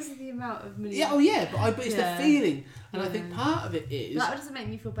December because of the amount of money. Yeah, oh yeah, but it's Yeah. the feeling, and I Yeah. think part of it is. That doesn't make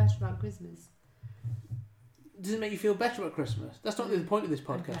me feel better about Christmas. Does it make you feel better at Christmas? That's not the point of this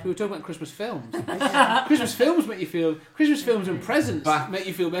podcast. Okay. We were talking about Christmas films. Christmas films make you feel. Christmas films and presents make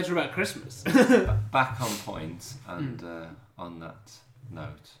you feel better about Christmas. Back on point, and on that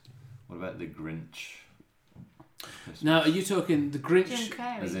note, what about the Grinch? Christmas? Now, are you talking the Grinch? Jim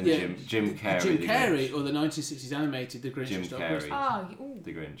Carrey. As in Yeah. Jim Carrey. Jim the Carrey, Grinch. or the 1960s animated The Grinch Jim Who Stole Carrey. Christmas? Oh,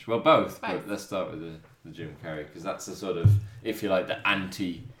 The Grinch. Well, both. Both. But let's start with the Jim Carrey because that's the sort of, if you like, the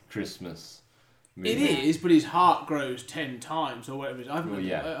anti-Christmas movie. It is, but his heart grows 10 times or whatever it is. I haven't, Well, read,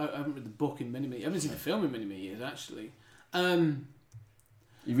 yeah. I haven't read the book in many. I haven't seen the film in many years actually.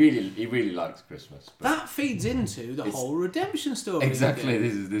 He really likes Christmas. But That feeds into the It's- whole redemption story. exactly.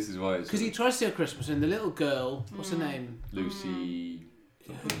 This is why it's Because he tries to steal Christmas, and the little girl, what's her name? Lucy.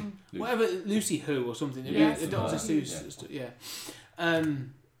 something. Whatever, Lucy Who or something. Yeah, The Dr. something Seuss. like Yeah.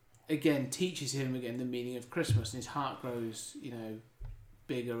 Again, teaches him again the meaning of Christmas, and his heart grows,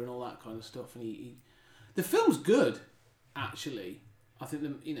 bigger and all that kind of stuff. And he the film's good, actually. I think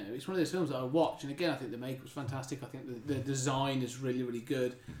it's one of those films that I watch, and again, I think the makeup's fantastic. I think the design is really, really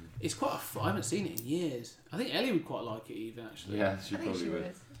good. It's quite. I haven't seen it in years. I think Ellie would quite like it, even actually. Yeah, she I think probably she would.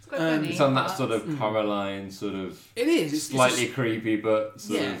 would. It's quite funny. It's on that but- sort of Coraline sort of It is. It's slightly It's creepy, but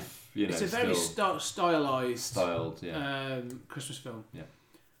sort Yeah. of it's a very still stylized, styled. Yeah. Christmas film. Yeah.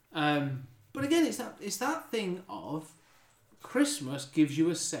 But again, it's that thing of Christmas gives you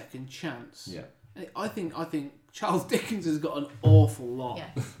a second chance. Yeah. And I think Charles Dickens has got an awful lot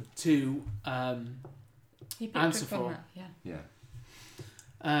Yeah. to He picked answer up on for. that, yeah.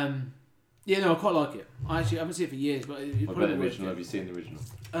 Yeah. Yeah, no, I quite like it. I haven't seen it for years, but it's What probably about the worth original? it. Have you seen the original?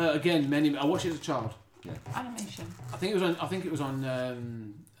 Again, many. I watched it as a child. Animation. I think it was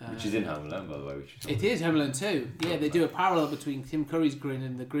on. Which is in Home Alone, by the way. Which is It is Home Alone 2. Yeah, they do a parallel between Tim Curry's grin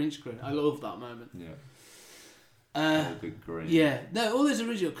and the Grinch grin. I love that moment. Yeah. Uh, Good grin. Yeah, no, all those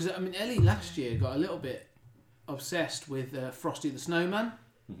original, because Ellie last year got a little bit obsessed with Frosty the Snowman,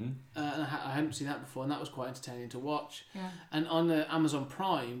 Mm-hmm. and I hadn't seen that before, and that was quite entertaining to watch. Yeah. And on Amazon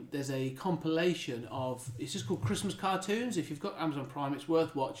Prime, there's a compilation of, it's just called Christmas cartoons. If you've got Amazon Prime, it's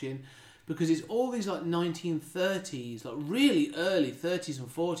worth watching, because it's all these like 1930s, like really early 30s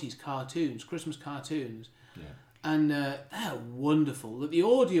and 40s cartoons, Christmas cartoons. Yeah. And they're wonderful. The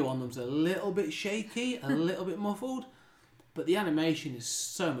audio on them's a little bit shaky, a little bit muffled, but the animation is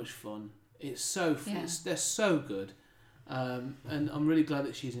so much fun. It's so they're so good, and I'm really glad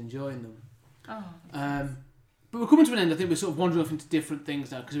that she's enjoying them. But we're coming to an end. I think we're sort of wandering off into different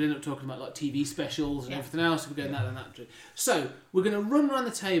things now because we ended up talking about like TV specials and everything else. We're going that and that. So we're going to run around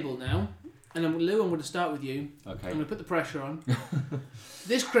the table now, and Lou, I'm going to start with you. Okay. I'm going to put the pressure on.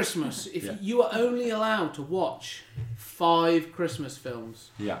 This Christmas, if you are only allowed to watch 5 Christmas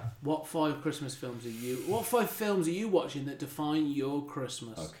films, what 5 Christmas films are you? What 5 films are you watching that define your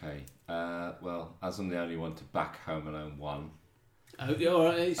Christmas? Okay. Well, as I'm the only one to back Home Alone 1. Oh, you're all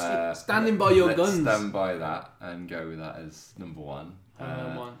right. Standing by your guns. Stand by that and go with that as number 1. Home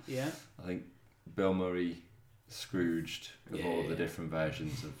Alone 1, yeah. I think Bill Murray Scrooged with all the different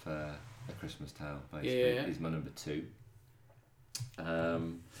versions of A Christmas Tale, basically. He's my number 2.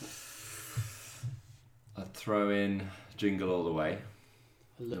 I'd throw in Jingle All the Way,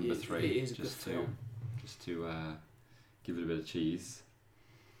 number 3, it is a good film. Just to give it a bit of cheese.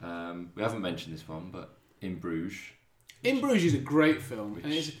 We haven't mentioned this one, but In Bruges. In Bruges is a great film.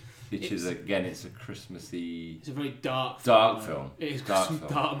 Which is again, it's a Christmassy. It's a very dark film. It is dark some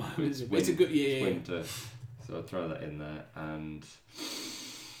film. dark moments. It's a good It's winter, so I'll throw that in there. And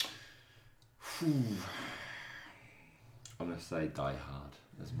I'm gonna say Die Hard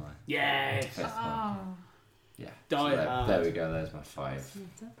as my fifth one. Yeah, Die Hard. There we go. There's my 5.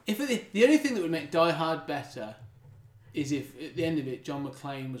 If the only thing that would make Die Hard better is if at the end of it John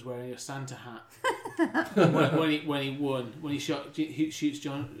McClane was wearing a Santa hat when he won, when he shoots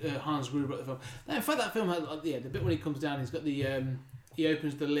Hans Gruber at the film. Now, in fact, that film had the bit when he comes down, he's got the he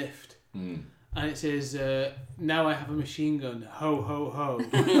opens the lift and it says, "Now I have a machine gun, ho ho ho."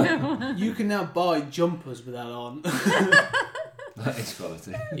 You can now buy jumpers with that on. That is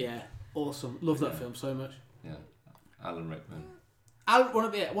quality. Yeah, awesome. Love that film so much. Yeah, Alan Rickman. One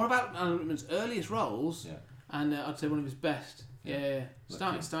of Alan Rickman's earliest roles. Yeah. And I'd say one of his best. Yeah.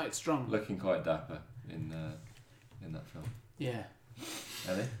 Started strong. Looking quite dapper in that film. Yeah.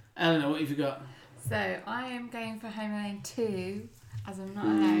 Ellie? Eleanor, what have you got? So I am going for Home Alone 2, as I'm not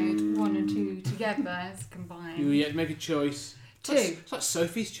allowed 1 and 2 together as combined. You have to make a choice. 2. It's like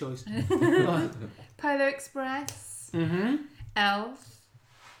Sophie's choice. Polar Express, Elf,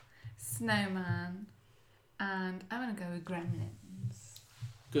 Snowman, and I'm going to go with Gremlins.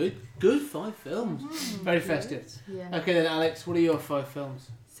 Good 5 films. Very festive. Yeah. Okay then, Alex, what are your 5 films?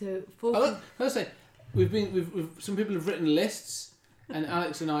 So Can I say we've some people have written lists, and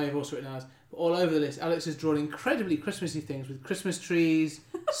Alex and I have also written ours. But all over the list, Alex has drawn incredibly Christmassy things with Christmas trees,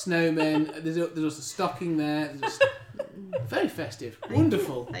 snowmen. There's also stocking there. Very festive.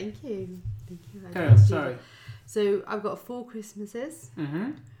 Wonderful. Thank you. Carry on. Sorry. So I've got 4 Christmases.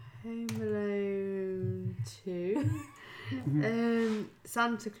 Mm-hmm. Home Alone 2.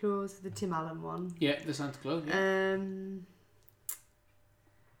 Santa Claus, the Tim Allen one. Yeah, the Santa Claus. Yeah.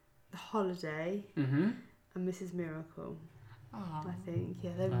 The Holiday. And Mrs. Miracle. Oh. I think.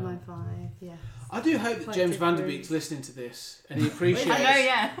 Yeah, they were my 5. Yeah. I do hope that Quite James different. Vanderbeek's listening to this and he appreciates. I know,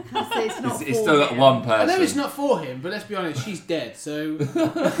 yeah. It's not It's for still got him. one I person. know it's not for him, but let's be honest, she's dead. So Who's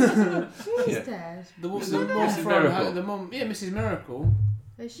dead? the Mrs. mum Miracle. Mrs. Miracle.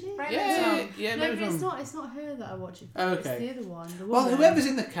 Is she? Yeah, No, maybe but it's not her that I watch it for. Okay. It's the other one. The Well, woman. whoever's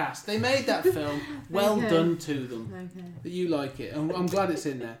in the cast, they made that film. Well Okay. done to them. Okay. That you like it. I'm glad it's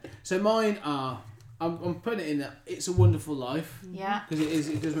in there. So mine are. I'm putting it in there. It's a Wonderful Life Yeah. because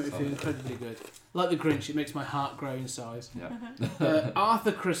it does make me feel incredibly good. Like the Grinch, it makes my heart grow in size. Yeah.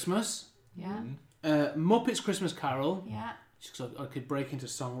 Arthur Christmas, Yeah. Muppets Christmas Carol. Yeah. Just 'cause I could break into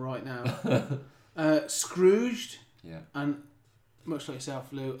song right now. Scrooged, Yeah. and much like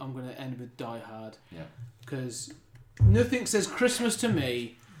yourself, Lou, I'm going to end with Die Hard. Yeah. Because nothing says Christmas to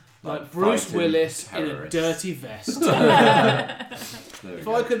me like Bruce fighting Willis terrorists. in a dirty vest. There we If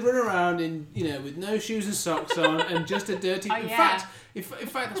go. I could run around in, with no shoes and socks on and just a dirty... Oh, in yeah. fact,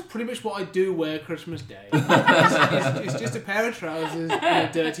 that's pretty much what I do wear Christmas Day. it's just a pair of trousers and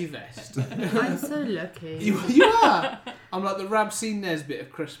a dirty vest. I'm so lucky. You are! I'm like the Rabsy Nesbitt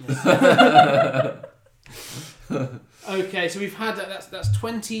of Christmas. Okay, so we've had that's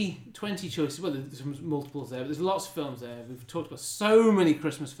 20 choices. Well, there's some multiples there, but there's lots of films there. We've talked about so many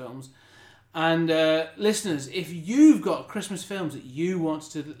Christmas films. And listeners, if you've got Christmas films that you want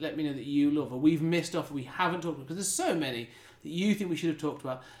to let me know that you love, or we've missed off, or we haven't talked about, because there's so many that you think we should have talked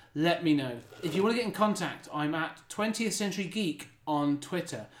about, let me know. If you want to get in contact, I'm at 20th Century Geek on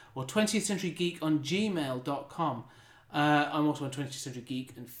Twitter, or 20th Century Geek on gmail.com. I'm also on 20th Century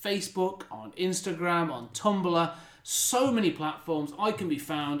Geek on Facebook, on Instagram, on Tumblr. So many platforms. I can be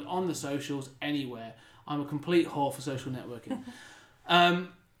found on the socials anywhere. I'm a complete whore for social networking.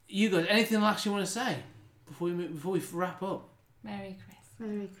 You guys, anything else you want to say before we wrap up? Merry Christmas.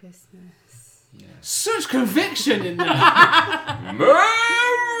 Merry Christmas. Yeah. Such conviction in there. Merry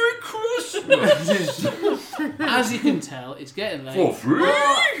Christmas! As you can tell, it's getting late. For free!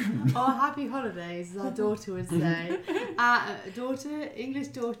 Oh, happy holidays, as our daughter would say. English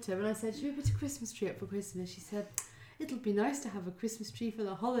daughter, when I said, should we put a Christmas tree up for Christmas? She said, it'll be nice to have a Christmas tree for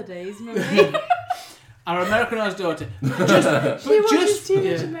the holidays, Mummy. Our Americanised daughter. She watches too much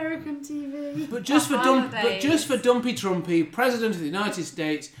yeah. American TV. But just for Holidays. Dumpy Trumpy, President of the United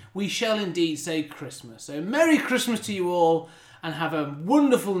States, we shall indeed say Christmas. So Merry Christmas to you all, and have a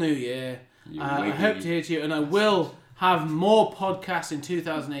wonderful New Year. I hope to hear to you, and I will have more podcasts in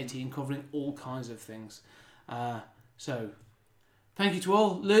 2018 covering all kinds of things. So, thank you to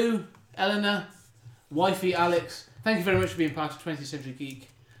all. Lou, Eleanor, wifey Alex, thank you very much for being part of 20th Century Geek,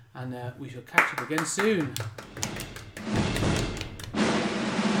 and we shall catch up again soon.